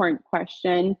 very important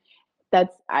question,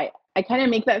 I kind of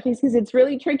make that face because it's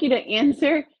really tricky to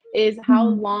answer, is how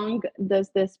long does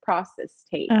this process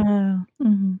take?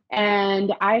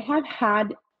 And I have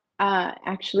had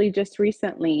actually just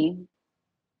recently,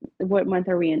 what month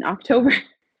are we in? October.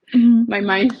 My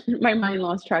mind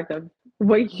lost track of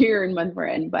what year and month we're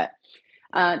in, but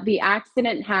the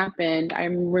accident happened,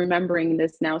 I'm remembering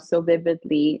this now so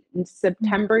vividly, in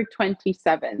September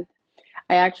 27th.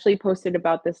 I actually posted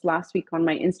about this last week on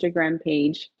my Instagram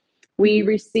page. We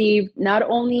received not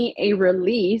only a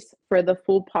release for the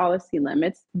full policy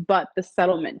limits, but the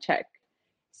settlement check.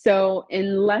 So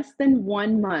in less than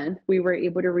 1 month, we were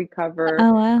able to recover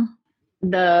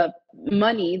the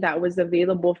money that was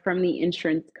available from the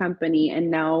insurance company. And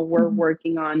now we're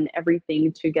working on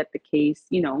everything to get the case,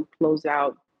 closed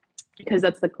out, because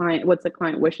that's what the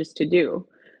client wishes to do.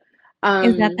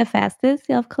 Is that the fastest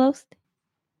you have closed?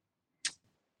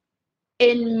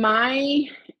 In my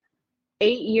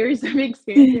 8 years of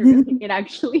experience, it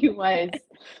actually was.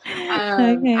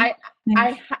 Okay.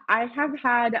 I have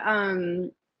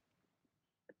had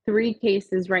 3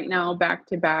 cases right now back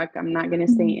to back. I'm not going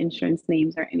to say insurance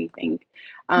names or anything.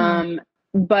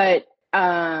 But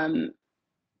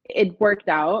it worked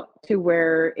out to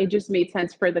where it just made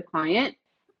sense for the client.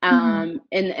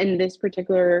 In this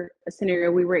particular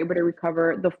scenario, we were able to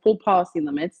recover the full policy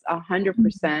limits,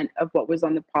 100% of what was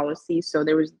on the policy. So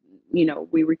there was,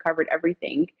 we recovered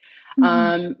everything.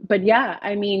 But yeah,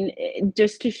 I mean,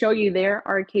 just to show you, there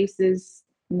are cases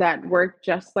that work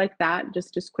just like that,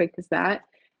 just as quick as that.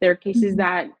 There are cases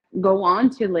that go on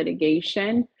to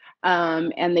litigation,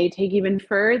 and they take even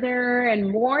further and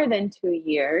more than 2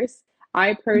 years.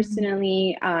 I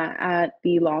personally, at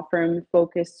the law firm,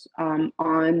 focus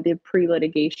on the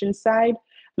pre-litigation side.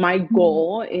 My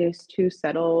goal is to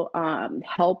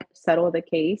help settle the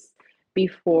case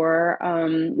before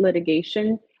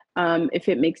litigation, if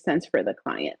it makes sense for the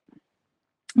client.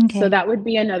 Okay. So that would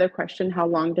be another question. How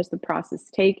long does the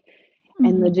process take?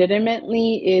 And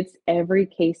legitimately, it's every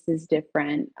case is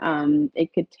different.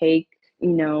 It could take,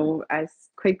 as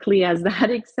quickly as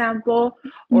that example,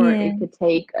 or it could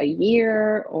take a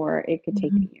year, or it could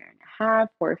take a year and a half,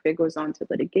 or if it goes on to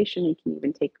litigation, it can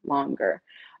even take longer.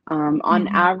 On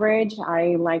average,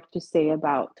 I like to say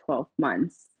about 12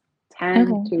 months,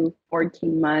 10 to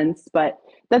 14 months, but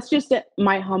that's just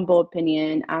my humble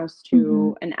opinion as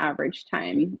to an average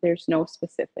time. There's no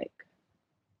specific.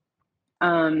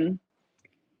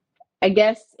 I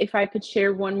guess if I could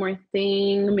share one more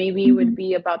thing, maybe it would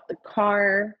be about the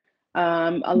car.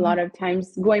 A lot of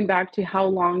times, going back to how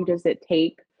long does it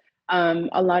take,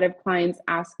 a lot of clients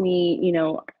ask me,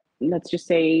 let's just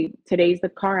say today's the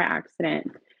car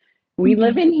accident. We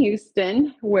live in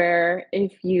Houston, where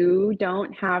if you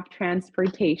don't have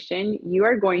transportation, you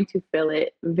are going to feel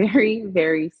it very,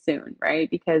 very soon, right?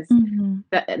 Because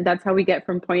that's how we get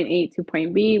from point A to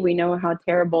point B. We know how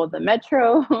terrible the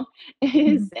metro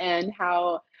is and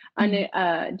how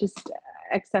just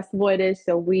accessible it is.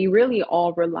 So we really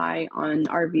all rely on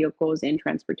our vehicles and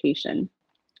transportation.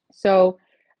 So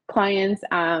clients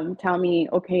tell me,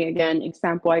 okay, again,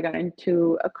 example, I got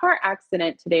into a car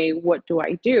accident today. What do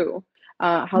I do?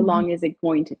 How long is it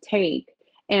going to take?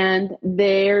 And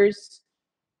there's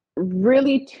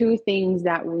really 2 things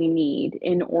that we need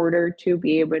in order to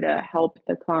be able to help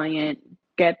the client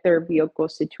get their vehicle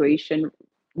situation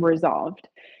resolved.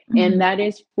 Mhm. And that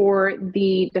is for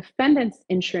the defendant's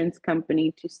insurance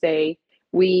company to say,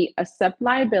 we accept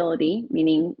liability,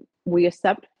 meaning we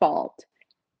accept fault,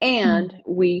 Mhm. and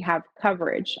we have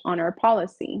coverage on our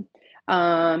policy,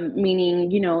 meaning,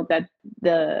 that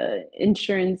the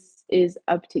insurance is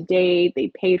up to date, they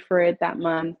paid for it that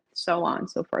month, so on and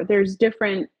so forth. There's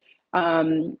different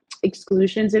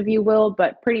exclusions, if you will,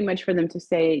 but pretty much for them to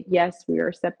say, yes, we are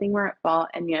accepting we're at fault,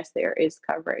 and yes, there is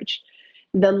coverage.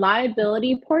 The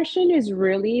liability portion is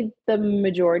really the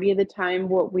majority of the time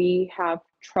what we have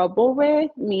trouble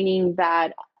with, meaning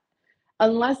that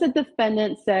unless the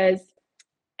defendant says,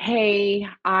 hey,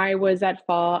 I was at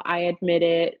fault, I admit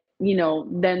it,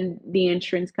 then the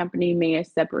insurance company may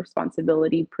accept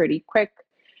responsibility pretty quick.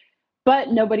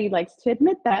 But nobody likes to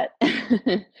admit that.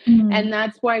 And Mhm.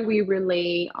 that's why we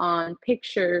rely on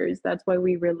pictures. That's why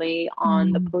we rely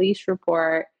on the Mhm. police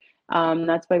report.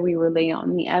 That's why we rely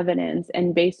on the evidence.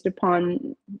 And based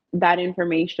upon that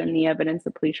information, the evidence,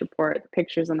 the police report, the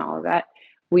pictures, and all of that,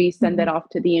 we send that Mhm. off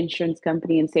to the insurance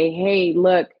company and say, hey,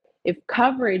 look, if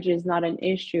coverage is not an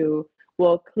issue,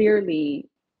 well, clearly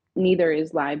neither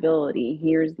is liability.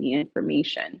 Here's the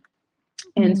information.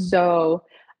 And Mhm. so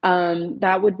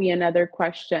that would be another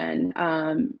question.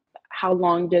 How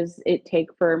long does it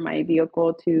take for my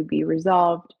vehicle to be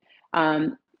resolved?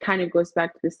 Kind of goes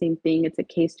back to the same thing. It's a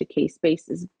case to case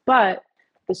basis. But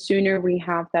the sooner we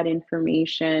have that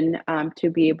information to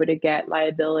be able to get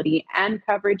liability and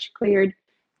coverage cleared,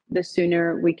 the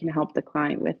sooner we can help the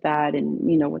client with that, and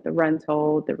with the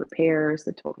rental, the repairs,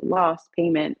 the total loss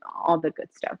payment, all the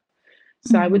good stuff.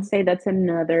 So I would Mhm. say that's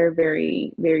another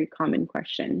very, very common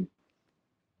question.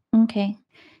 Okay.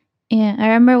 Yeah, I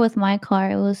remember with my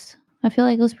car, I feel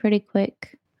like it was pretty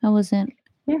quick. I wasn't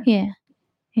Yeah. Yeah.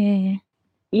 Yeah, yeah.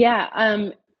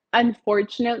 Yeah.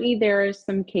 Unfortunately, there are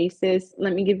some cases.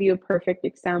 Let me give you a perfect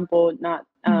example, not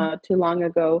Mhm. too long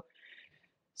ago.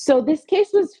 So this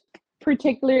case was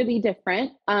particularly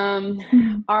different.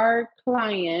 Mhm. Our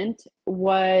client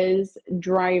was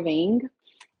driving, Mhm.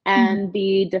 and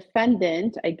the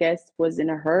defendant, I guess, was in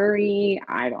a hurry.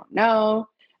 I don't know.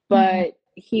 Mhm. But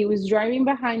he was driving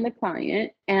behind the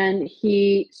client, and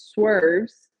he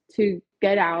swerves to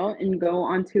get out and go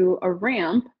onto a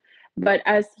ramp. But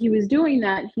as he was doing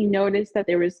that, he noticed that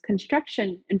there was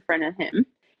construction in front of him.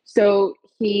 So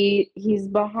he's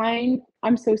behind.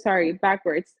 I'm so sorry,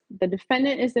 backwards. The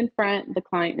defendant is in front, the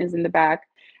client is in the back.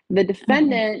 The Okay.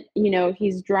 defendant,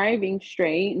 he's driving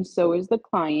straight, and so is the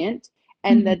client.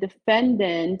 And the Mhm.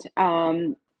 defendant,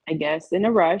 I guess in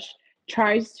a rush,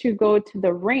 tries to go to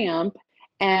the ramp.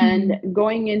 And Mhm.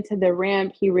 going into the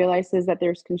ramp, he realizes that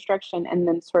there's construction and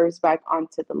then swerves back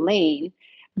onto the lane.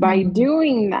 By Mhm.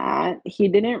 doing that, he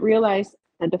didn't realize,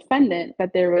 the defendant,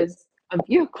 that there was a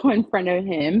vehicle in front of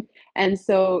him. And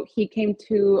so he came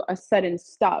to a sudden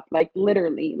stop, like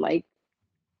literally, like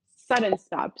sudden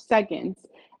stop, seconds.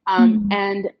 Mhm.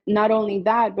 And not only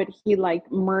that, but he like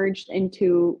merged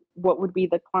into what would be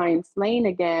the client's lane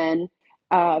again,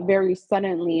 very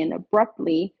suddenly and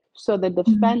abruptly. So the Mhm.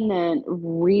 defendant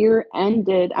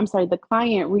I'm sorry, the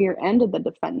client rear ended the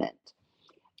defendant.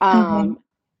 Okay. Um,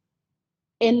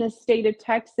 in the state of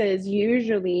Texas,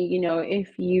 usually,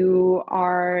 if you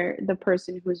are the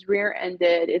person who's rear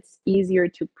ended, it's easier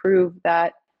to prove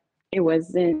that it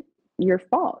wasn't your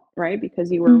fault, right?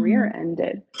 Because you were Mhm.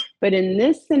 rear-ended. But in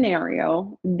this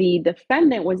scenario, the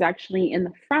defendant was actually in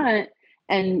the front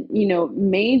and,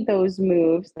 made those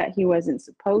moves that he wasn't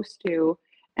supposed to,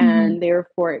 Mhm. and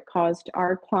therefore it caused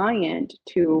our client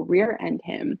to rear-end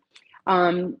him.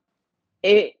 Um,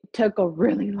 it took a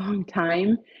really long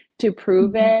time to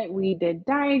prove Mhm. it. We did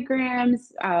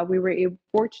diagrams. We were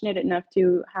fortunate enough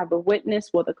to have a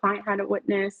witness. Well, the client had a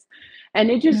witness, and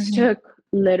it just Okay. took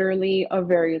literally a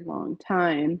very long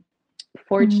time. Mhm.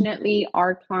 Fortunately,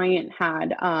 our client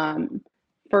had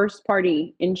first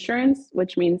party insurance,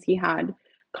 which means he had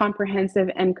comprehensive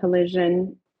and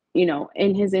collision,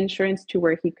 in his insurance, to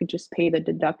where he could just pay the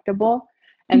deductible,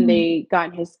 and Mhm. they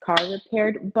got his car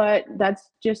repaired. But that's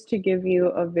just to give you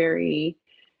a very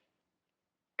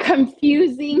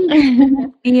confusing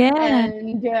Yeah.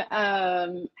 and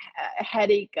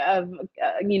headache of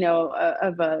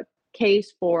of a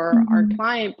case for our Mhm.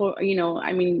 client. But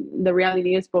I mean, the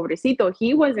reality is, pobrecito,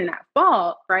 he wasn't at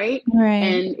fault, right? Right.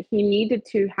 And he needed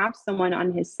to have someone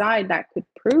on his side that could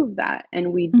prove that,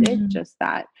 and we did Mhm. just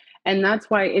that. And that's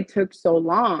why it took so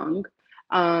long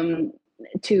um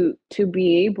to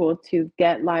be able to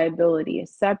get liability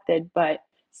accepted. But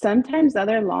sometimes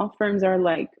other law firms are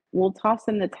like, we'll toss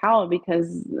in the towel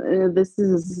because this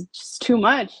is just too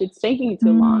much. It's taking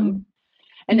too long. Mm.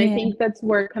 And I Yeah. think that's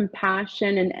where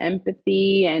compassion and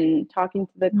empathy and talking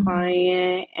to the Mhm.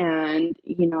 client and,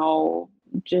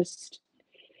 just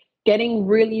getting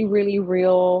really, really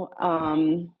real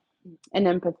and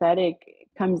empathetic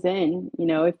comes in.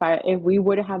 If we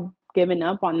would have given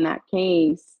up on that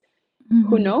case,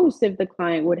 who Mhm. knows if the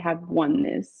client would have won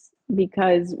this,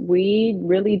 because we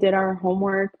really did our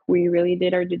homework. We really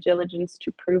did our due diligence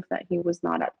to prove that he was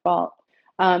not at fault.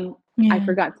 I Yeah.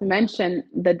 forgot to mention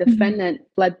the Mhm. defendant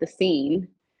fled the scene.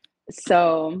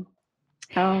 So,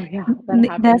 oh yeah, that That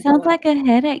happens a sounds lot. like a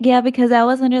headache. Yeah, because I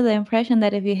was under the impression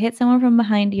that if you hit someone from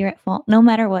behind, you're at fault, no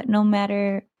matter what, no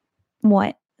matter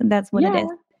what. That's what it is.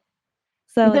 Yeah,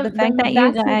 So the fact the that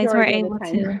you vast guys were majority of the able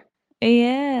time. to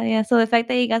yeah, yeah. So the fact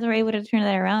that you guys were able to turn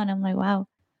that around, I'm like, wow.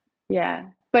 Yeah,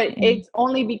 but Yeah. it's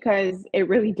only because it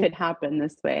really did happen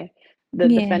this way. The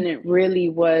Yeah. defendant really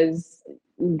was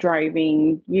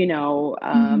driving,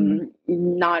 Mhm.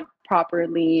 not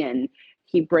properly, and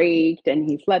he braked and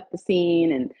he fled the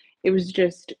scene, and it was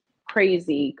just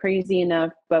crazy, crazy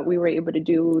enough. But we were able to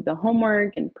do the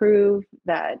homework and prove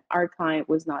that our client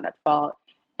was not at fault.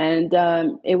 And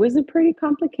it was a pretty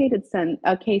complicated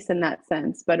case in that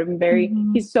sense. But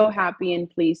Mhm. he's so happy and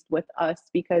pleased with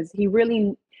us because he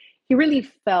really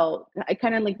felt, I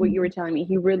kind of like what you were Mhm. telling me.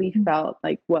 He really Mhm. felt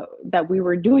like what that we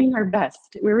were doing our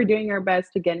best. We were doing our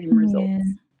best to get him Yeah. results.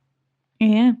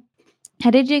 Yeah. How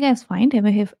did you guys find him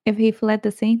if he fled the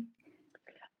scene?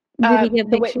 Did he get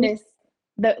The pictures? witness,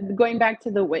 the going back to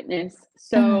the witness.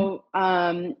 Uh-huh.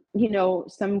 So,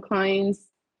 some clients,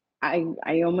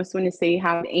 I almost want to say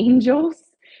have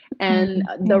angels, and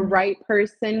the Yeah. right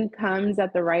person comes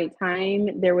at the right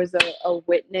time. There was a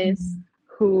witness Mhm.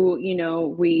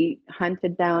 who, we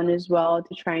hunted down as well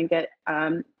to try and get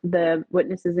the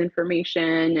witness's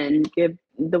information and give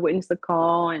the witness a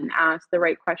call and ask the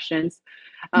right questions.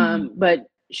 Mhm. But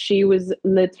she was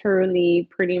literally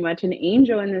pretty much an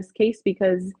angel in this case,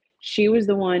 because she was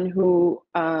the one who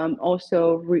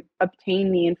also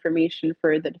obtained the information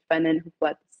for the defendant who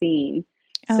fled the scene.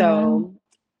 Oh, wow.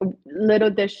 So little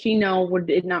does she know, would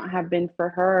it not have been for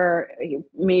her,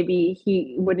 maybe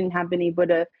he wouldn't have been able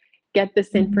to get this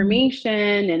Mhm.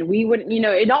 information, and we wouldn't,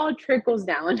 it all trickles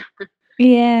down.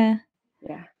 Yeah.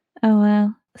 Yeah. Oh,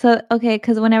 wow. So, okay,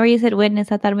 because whenever you said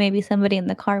witness, I thought maybe somebody in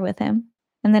the car with him,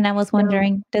 and then I was No,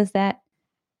 wondering, does that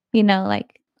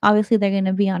like, obviously, they're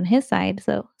gonna be on his side,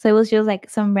 so it was just, like,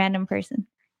 some random person.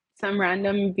 some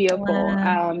random vehicle.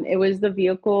 Wow. It was the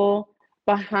vehicle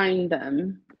behind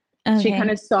them. She kind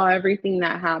Okay. of saw everything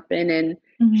that happened, and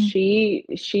Mhm.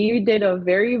 she did a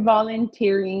very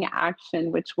volunteering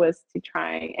action, which was to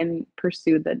try and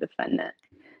pursue the defendant.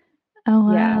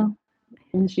 Oh, Yeah, wow.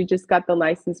 and she just got the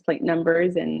license plate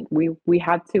numbers, and we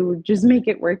had to just make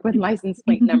it work with license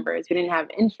plate numbers. We didn't have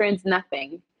insurance,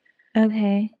 nothing.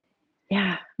 Okay.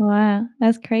 Yeah, Wow,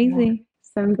 that's yeah. crazy.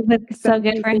 Some But so some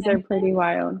good for cases are him. pretty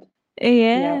wild.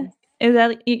 Yeah. Yes. Is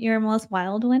that your most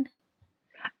wild one,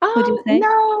 would you say?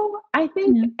 No, I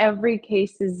think Yeah. every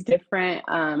case is different.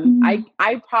 I Mhm.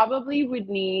 I probably would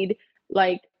need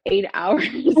like 8 hours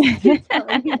to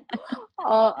tell you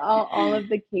all of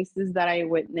the cases that I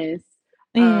witness,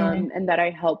 Yeah. and that I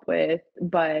help with.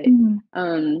 But Mhm.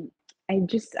 um, I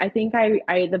think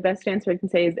the best answer I can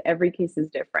say is every case is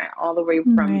different, all the way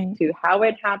from Right. to how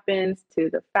it happens, to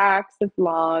the facts of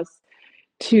loss,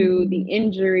 to the Mhm.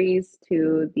 injuries,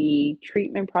 to the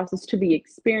treatment process, to the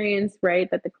experience, right,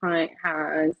 that the client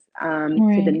has,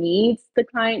 to the Right. needs the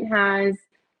client has,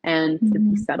 and to the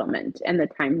Mhm. settlement and the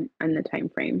time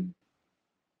frame.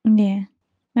 Yeah.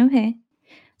 Okay.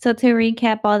 So to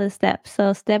recap all the steps.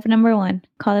 So step number 1,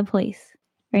 call the police,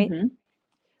 right? Hmm.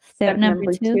 Step Step number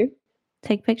number 2, 2,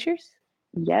 take pictures?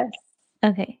 yes.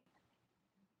 Okay.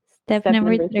 Step Step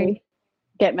number number 3, 3.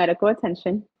 get medical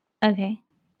attention Okay.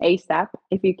 ASAP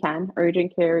if you can,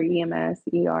 urgent care, EMS,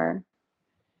 ER.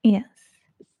 Yes.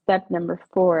 Step number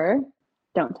 4,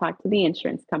 don't talk to the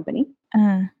insurance company.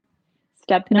 Uh,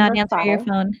 Step do not number answer your 5,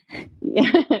 phone.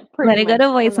 yeah, Let pretty it go to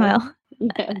much, voicemail.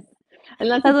 yes,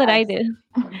 unless That's it's what I us. do.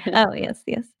 Oh, yes,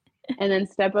 yes. And then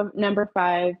number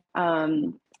 5,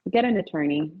 get an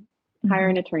attorney, hire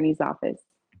Mhm. an attorney's office.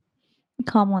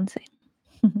 Call Montse.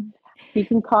 You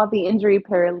can call the injury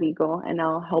paralegal, and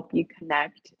I'll help you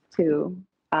connect to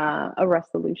a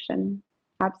resolution.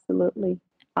 Absolutely.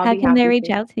 I'll How be can they happy reach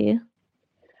to. out to you?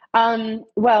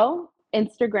 Well,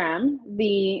 Instagram,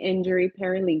 the injury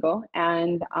paralegal,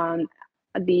 and on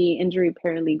the injury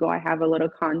paralegal, I have a little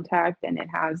contact, and it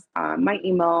has my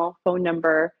email, phone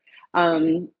number.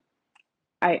 Um,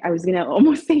 I was gonna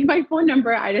almost say my phone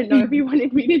number. I didn't know if you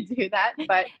wanted me to do that,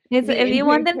 but It's the if you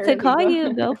want injury them to call paralegal.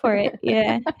 you, go for it.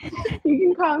 Yeah. You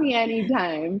can call me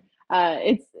anytime.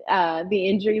 It's the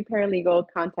injury paralegal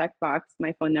contact box.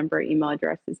 My phone number, email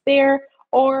address is there,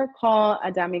 or call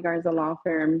Adami Garza Law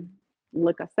Firm.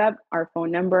 Look us up, our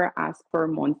phone number, ask for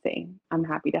Montse. I'm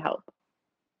happy to help.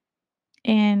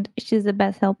 And she's the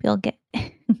best help you'll get.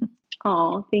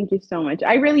 Oh, thank you so much.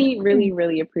 I really, really,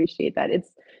 really appreciate that. It's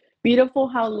beautiful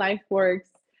how life works.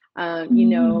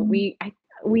 Mhm.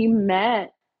 We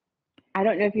met. I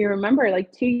don't know if you remember,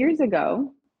 like 2 years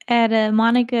ago. At,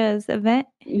 Monica's event?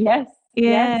 Yes,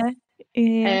 yes. Yeah.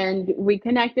 Yeah. And we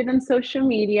connected on social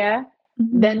media.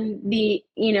 Mhm. Then the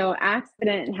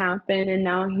accident happened, and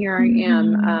now here I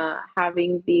am Mhm.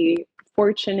 having the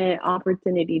fortunate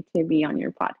opportunity to be on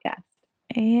your podcast.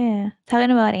 Yeah.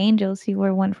 Talking about angels, you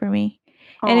were one for me.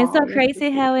 And it's so Oh, you're so crazy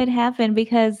sweet. how it happened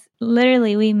because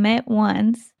literally we met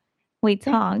once, we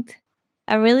Yeah, talked.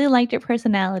 I really liked your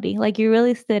personality. Like you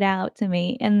really stood out to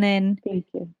me. And then thank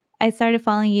you. I started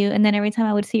following you, and then every time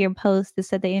I would see your post, it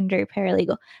said the injury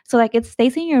paralegal. So like it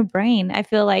stays in your brain. I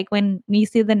feel like when you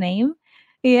see the name.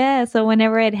 Yeah. So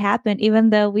whenever it happened,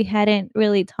 even though we hadn't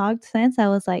really talked since, I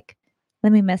was like,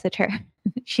 let me message her.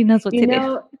 She knows what You to do.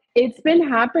 know, it's been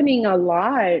happening a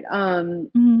lot.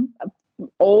 Mhm.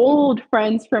 Old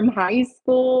friends from high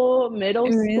school, middle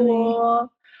Really?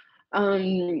 school.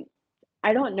 Um,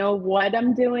 I don't know what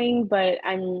I'm doing, but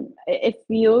it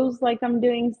feels like I'm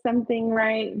doing something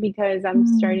right because I'm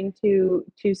Mm. starting to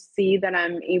see that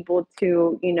I'm able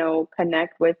to,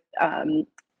 connect with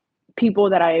people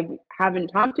that I haven't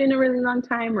talked to in a really long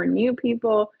time or new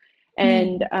people. Yeah.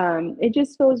 And it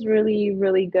just feels really,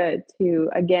 really good to,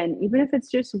 again, even if it's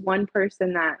just one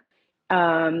person that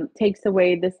takes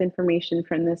away this information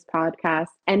from this podcast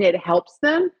and it helps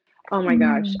them. Oh my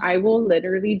gosh, Mhm. I will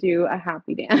literally do a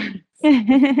happy dance.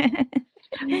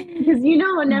 Because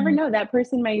never Mm. know, that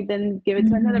person might then give it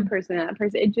to another Mhm. person, and that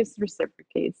person, it just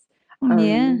reciprocates.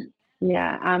 Yeah.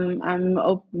 Yeah, I'm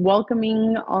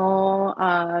welcoming all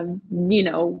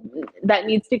that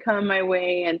needs to come my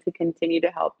way and to continue to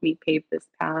help me pave this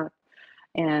path.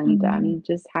 And Mhm. I'm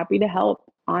just happy to help,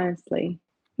 honestly.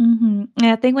 Mhm.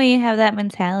 And I think when you have that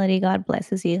mentality, God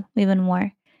blesses you even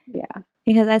more. Yeah,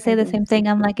 Because I I say the think same so thing.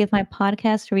 I'm too. like, if my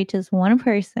podcast reaches one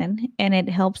person and it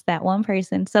helps that one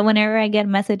person. So whenever I get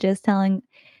messages telling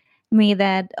me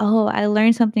that, "Oh, I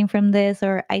learned something from this,"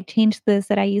 or "I changed this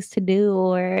that I used to do,"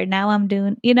 or "Now I'm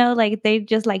doing," like they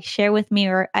just like share with me,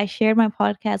 or I shared your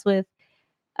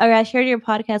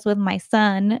podcast with my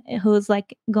son who's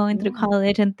like going through Yeah.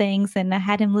 college and things, and I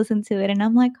had him listen to it, and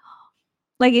I'm like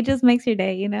it just makes your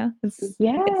day, Yes,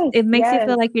 it makes you feel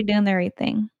yes. like you're doing the right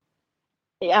thing.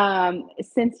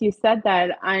 Since you said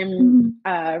that, I'm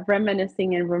Mhm.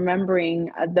 reminiscing and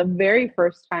remembering the very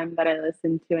first time that I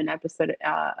listened to an episode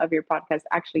of your podcast.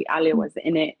 Actually, Ali was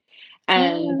in it,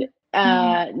 and Oh,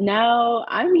 mhm. now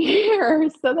I'm here.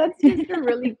 So that's just a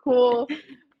really cool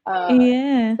uh,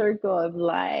 Yeah. circle of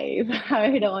life. How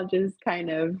it all just kind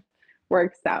of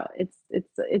works out.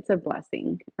 It's a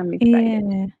blessing. I'm excited.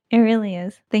 Yeah, it really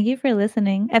is. Thank you for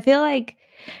listening. I feel like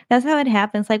that's how it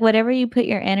happens. Like whatever you put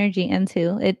your energy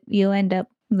into, you end up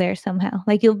there somehow.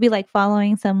 Like you'll be like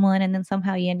following someone and then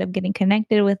somehow you end up getting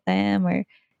connected with them or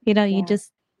you Yeah,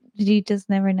 just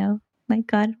never know. Like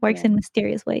God works yeah. in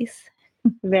mysterious ways.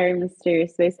 Very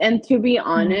mysterious space. And to be Yeah.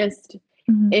 honest,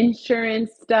 Mhm.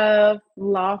 insurance stuff,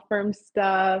 law firm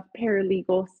stuff,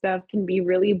 paralegal stuff can be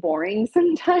really boring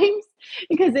sometimes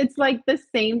because it's like the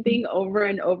same thing over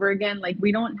and over again. Like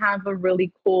we don't have a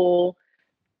really cool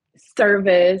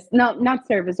service, no, not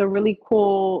service, a really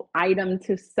cool item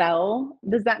to sell.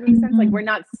 Does that make sense? Like we're Mhm.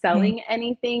 not Okay. selling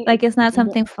anything. Like it's not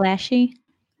something flashy?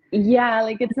 Yeah,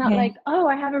 like it's not Okay. like, oh,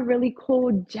 I have a really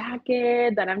cool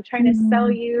jacket that I'm trying to sell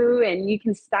Mhm. you and you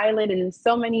can style it in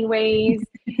so many ways.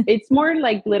 It's more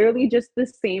like literally just the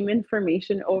same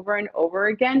information over and over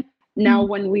again. Now, Mhm.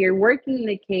 when we are working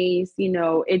the case,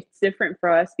 it's different for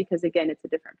us because again, it's a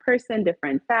different person,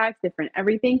 different facts, different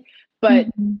everything. But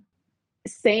Mhm.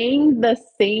 saying the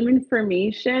same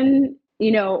information,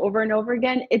 over and over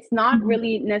again, it's not Mhm.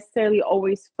 really necessarily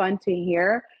always fun to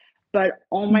hear, but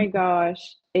oh my Mhm.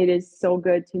 gosh, it is so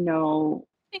good to know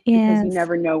because you Yes.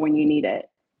 never know when you need it.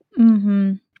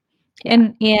 Mhm.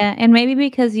 Yeah. And maybe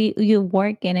because you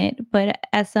work in it, but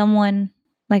as someone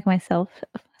like myself,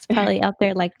 is probably out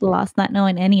there, like, lost not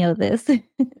knowing any of this.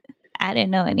 I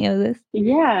didn't know any of this.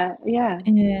 Yeah, yeah.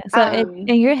 Yeah, so Um,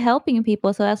 and you're helping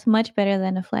people, so that's much better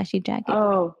than a flashy jacket.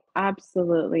 oh,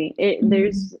 absolutely. It Mhm.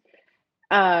 there's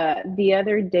the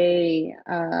other day,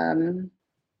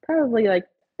 probably like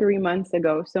 3 months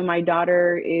ago. So my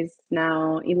daughter is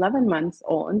now 11 months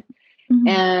old, Mhm.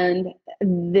 and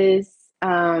this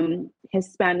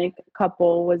Hispanic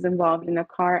couple was involved in a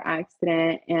car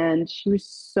accident, and she was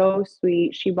so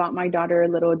sweet. She bought my daughter a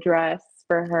little dress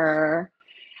for her.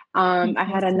 That's I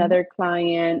so had sweet. another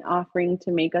client offering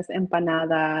to make us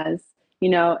empanadas,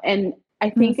 and I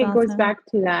think That's it goes awesome. back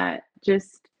to that,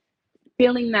 just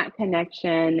feeling that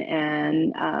connection.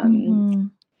 And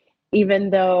Mhm. even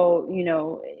though,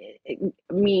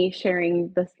 me sharing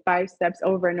the 5 steps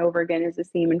over and over again is the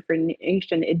same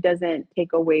information, it doesn't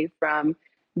take away from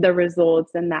the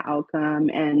results and the outcome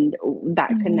and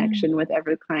that Yeah. connection with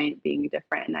every client being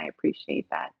different. And I appreciate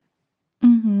that.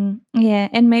 Mhm. Yeah,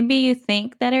 and maybe you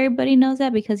think that everybody knows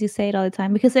that because you say it all the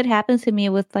time, because it happens to me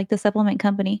with, like, the supplement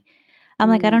company. I'm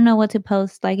like, "I Mm. don't know what to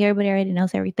post," like, everybody already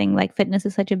knows everything, like, fitness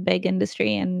is such a big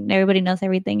industry and everybody knows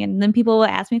everything, and then people will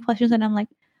ask me questions and I'm like,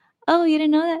 "Oh, you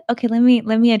didn't know that? Okay, let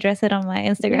me address it on my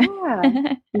Instagram."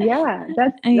 Yeah. Yeah.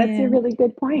 That's a Yeah. really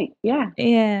good point. Yeah.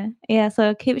 Yeah. Yeah,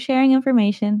 so keep sharing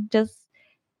information, just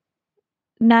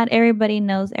not everybody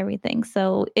knows everything,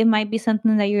 so it might be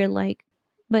something that you're like,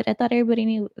 "But I thought everybody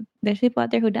knew." There's people out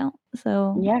there who don't,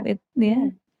 so Yeah. yeah. Yeah.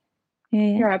 Yeah,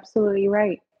 yeah. You're absolutely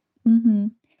right.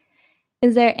 Mhm.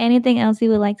 Is there anything else you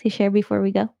would like to share before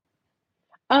we go?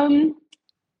 Um,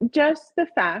 just the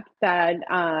fact that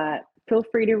feel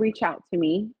free to reach out to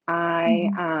me.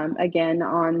 I Mhm. again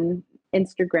on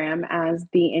Instagram as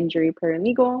the injury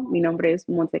paralegal. Mi nombre es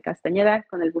Montse Castaneda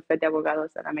con el bufete de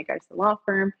abogados at Ame Garza Law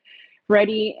Firm.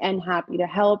 Ready and happy to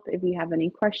help if you have any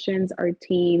questions. Our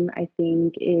team, I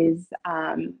think, is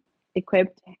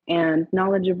equipped and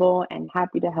knowledgeable and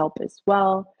happy to help as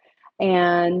well.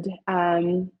 And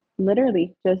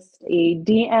literally just a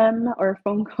DM or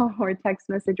phone call or text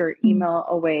message or Mm. email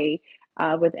away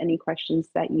with any questions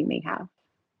that you may have.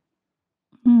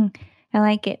 Mm, I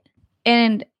like it.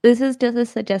 And this is just a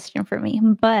suggestion for me,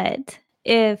 but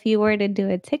if you were to do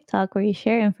a TikTok where you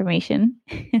share information,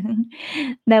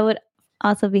 that would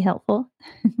also be helpful.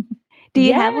 Do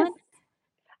you have Yes, one?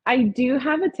 I do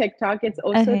have a TikTok. It's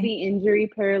also Okay. the injury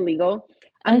paralegal.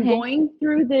 I'm Okay. going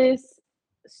through this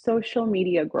social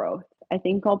media growth. I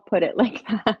think I'll put it like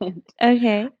that.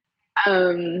 Okay.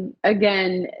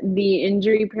 Again, the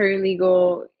injury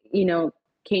paralegal,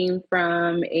 came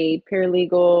from a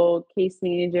paralegal case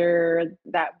manager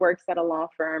that works at a law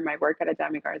firm. I work at a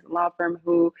Diamond Garza law firm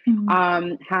who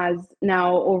Mhm. has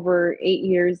now over 8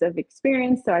 years of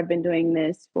experience. So I've been doing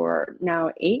this for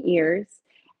now 8 years.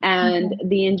 And Okay.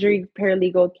 the injury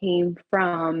paralegal came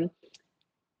from,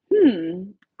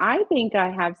 hmm, I think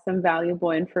I have some valuable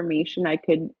information I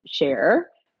could share.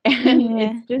 And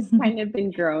Yeah. it's just kind of been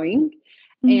growing.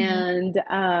 Mhm.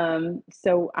 And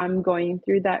so I'm going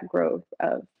through that growth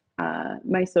of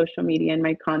my social media and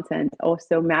my content,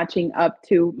 also matching up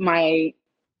to my.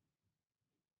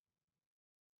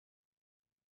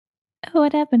 Oh,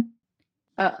 what happened?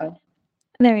 Uh oh,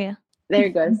 There we there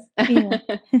it go. goes. Yeah.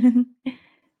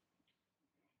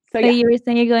 So, So yeah, you were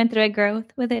saying you're going through a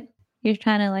growth with it? You're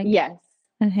trying to, like, yes,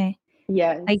 okay,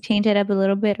 yes. like, change it up a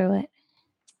little bit or what?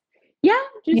 Yeah,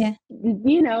 just, Yeah.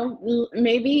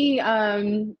 maybe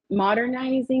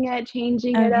modernizing it,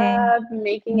 changing it Okay. up,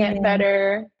 making it Yeah.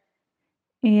 better.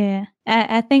 Yeah.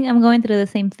 I think I'm going through the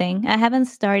same thing. I haven't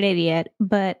started yet,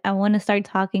 but I wanna start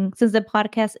talking since the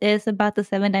podcast is about the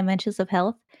 7 dimensions of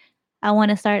health, I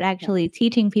wanna start Yes. actually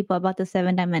teaching people about the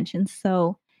 7 dimensions,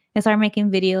 so I start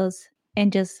making videos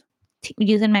and just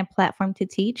using my platform to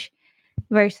teach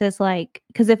versus, like,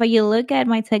 because if you look at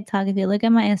my TikTok, if you look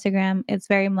at my Instagram, it's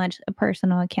very much a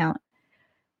personal account.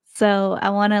 So I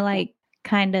wanna, Yeah. like,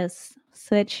 kinda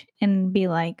switch and be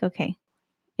like, "Okay,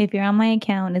 if you're on my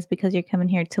account, it's because you're coming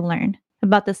here to learn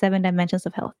about the 7 dimensions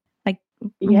of health." Like,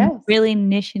 Yes. really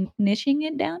niching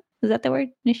it down? Is that the word?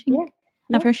 Niching? Yeah. I'm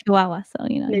Yeah. from Chihuahua, so,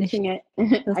 niche Niching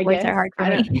it, those I words are guess. hard for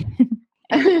I me.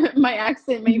 don't. My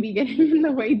accent may be getting in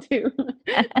the way too.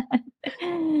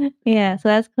 Yeah, so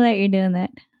that's cool that you're doing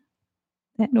that.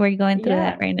 That we're going through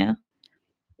that Yeah. right now.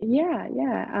 Yeah,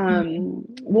 yeah. Yeah.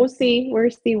 We'll see.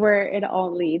 We'll see where it all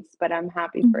leads, but I'm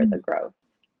happy for the Mhm. growth.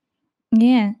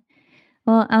 Yeah.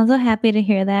 Well, I'm so happy to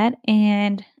hear that,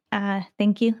 and,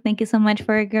 thank you. Thank you so much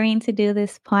for agreeing to do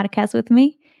this podcast with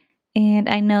me, and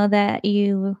I know that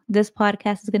this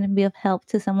podcast is gonna be of help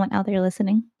to someone out there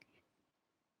listening.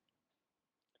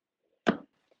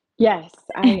 Yes,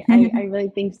 I really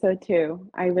think so too.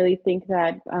 I really think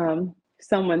that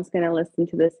someone's going to listen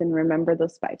to this and remember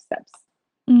those 5 steps.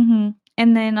 Mhm,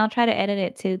 and then I'll try to edit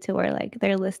it too to where, like,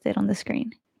 they're listed on the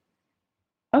screen,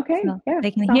 Okay, so yeah,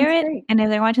 they can hear sounds it, great. and if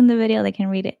they're watching the video, they can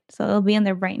read it, so it'll be in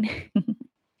their brain.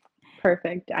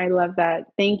 Perfect. I love that.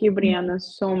 Thank you, Brianna,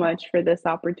 so much for this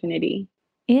opportunity.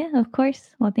 Yeah, of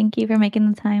course. Well, thank you for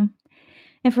making the time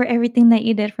and for everything that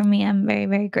you did for me. I'm very,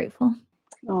 very grateful.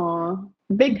 Aw,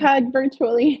 big hug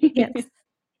virtually. Yes.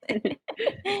 All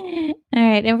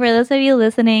right. And for those of you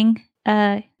listening,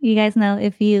 you guys know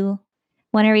if you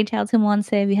want to reach out to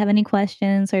Montse, if you have any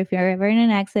questions, or if you're ever in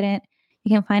an accident,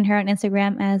 you can find her on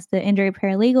Instagram as the Injury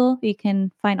Paralegal. You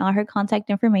can find all her contact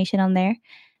information on there.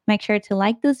 Make sure to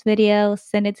like this video,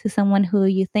 send it to someone who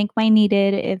you think might need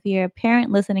it. If you're a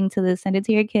parent listening to this, send it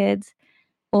to your kids,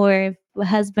 or if a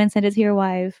husband, send it to your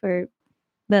wife, or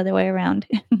the other way around.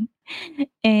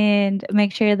 And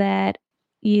make sure that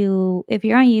if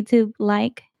you're on YouTube,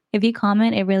 if you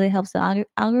comment, it really helps the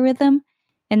algorithm.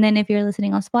 And then if you're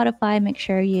listening on Spotify, make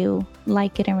sure you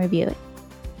like it and review it.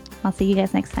 I'll see you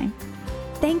guys next time.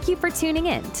 Thank you for tuning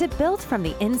in to Built from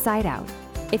the Inside Out.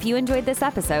 If you enjoyed this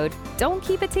episode, don't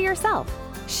keep it to yourself.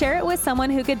 Share it with someone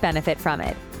who could benefit from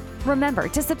it. Remember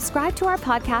to subscribe to our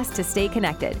podcast to stay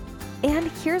connected.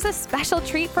 And here's a special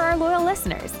treat for our loyal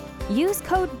listeners. Use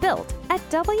code BUILT at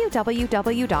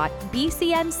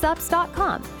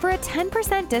www.bcnsubs.com for a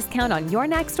 10% discount on your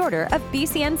next order of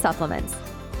BCN supplements.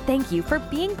 Thank you for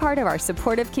being part of our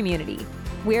supportive community.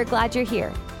 We're glad you're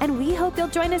here, and we hope you'll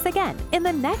join us again in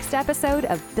the next episode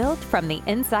of Built from the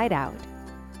Inside Out.